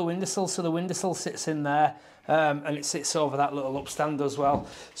cut the windowsill so the windowsill sits in there, and it sits over that little upstand as well.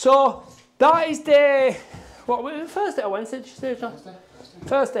 So that is day, what, Thursday or Wednesday, did you say, John?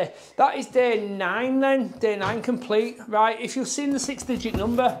 Thursday. That is day 9 then, day 9 complete. Right, if you've seen the 6-digit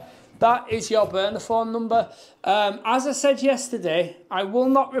number, that is your burner phone number. As I said yesterday, I will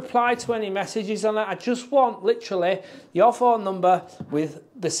not reply to any messages on it. I just want, literally, your phone number with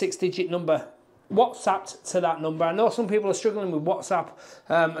the 6-digit number. WhatsApped to that number. I know some people are struggling with WhatsApp,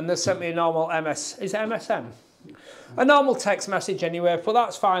 and they sent me a normal is it MSM? A normal text message anyway, but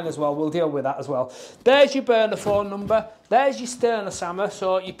that's fine as well. We'll deal with that as well. There's your burner phone number. There's your Sterner Sammer,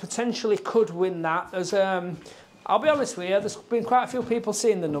 so you potentially could win that. As I'll be honest with you, there's been quite a few people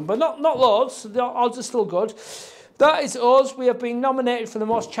seeing the number. Not loads, the odds are still good. That is us. We have been nominated for the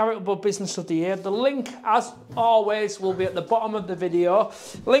most charitable business of the year. The link, as always, will be at the bottom of the video.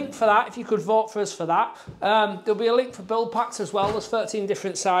 Link for that, if you could vote for us for that. There'll be a link for build packs as well. There's 13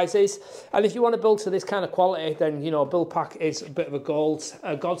 different sizes. And if you want to build to this kind of quality, then, you know, build pack is a bit of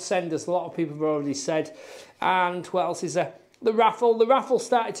a godsend, as a lot of people have already said. And what else is there? The raffle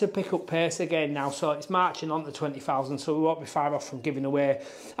started to pick up pace again now, so it's marching on to 20,000, so we won't be far off from giving away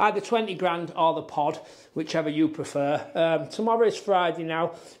either 20 grand or the pod, whichever you prefer. Tomorrow is Friday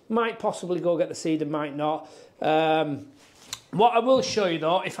now, might possibly go get the cedar, might not. What I will show you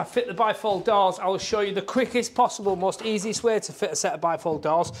though, if I fit the bifold doors, I will show you the quickest possible, most easiest way to fit a set of bifold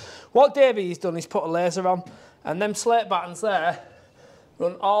doors. What Davey's done is put a laser on, and them slate battens there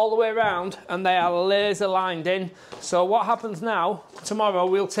run all the way around, and they are laser lined in. So what happens now, tomorrow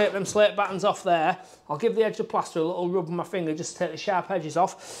we'll take them slate battens off there. I'll give the edge of plaster a little rub with my finger just to take the sharp edges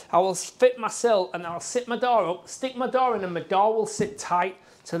off. I will fit my sill and I'll sit my door up, stick my door in, and my door will sit tight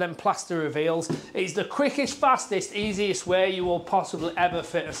to them plaster reveals. It's the quickest, fastest, easiest way you will possibly ever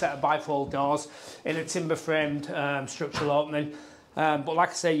fit a set of bifold doors in a timber framed structural opening. But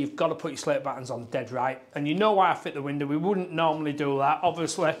like I say, you've got to put your slate battens on dead right. And you know why I fit the window. We wouldn't normally do that.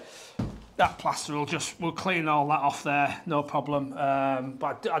 Obviously, that plaster will clean all that off there, no problem.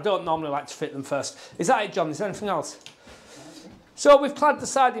 But I don't normally like to fit them first. Is that it, John? Is there anything else? So we've clad the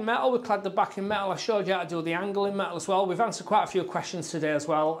side in metal, we've clad the back in metal. I showed you how to do the angle in metal as well. We've answered quite a few questions today as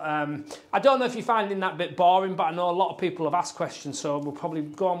well. I don't know if you're finding that bit boring, but I know a lot of people have asked questions, so we'll probably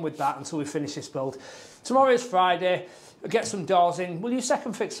go on with that until we finish this build. Tomorrow is Friday. Get some doors in. Will you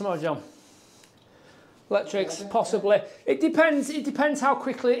second fix tomorrow, John? Electrics, possibly. It depends how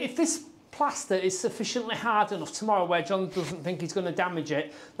quickly. If this plaster is sufficiently hard enough tomorrow where John doesn't think he's going to damage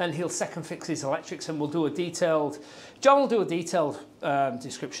it, then he'll second fix his electrics, and we'll do a detailed... John will do a detailed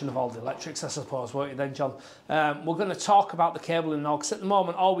description of all the electrics, I suppose, won't you then, John? We're going to talk about the cabling and all, because at the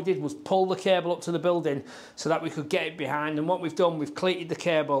moment all we did was pull the cable up to the building so that we could get it behind, and what we've done, we've cleated the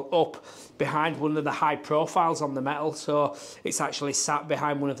cable up behind one of the high profiles on the metal, so it's actually sat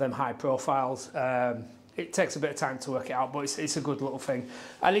behind one of them high profiles. It takes a bit of time to work it out, but it's a good little thing.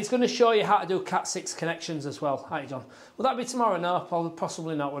 And he's going to show you how to do Cat 6 connections as well. Hi, John. Will that be tomorrow? No,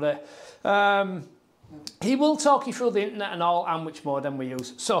 possibly not, would it? He will talk you through the internet and all, and which modem we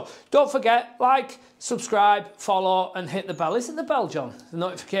use. So don't forget, like, subscribe, follow, and hit the bell. Isn't the bell, John? The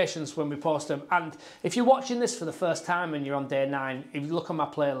notifications when we post them. And if you're watching this for the first time and you're on day 9, if you look on my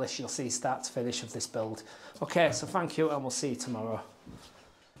playlist, you'll see start to finish of this build. Okay, so thank you, and we'll see you tomorrow.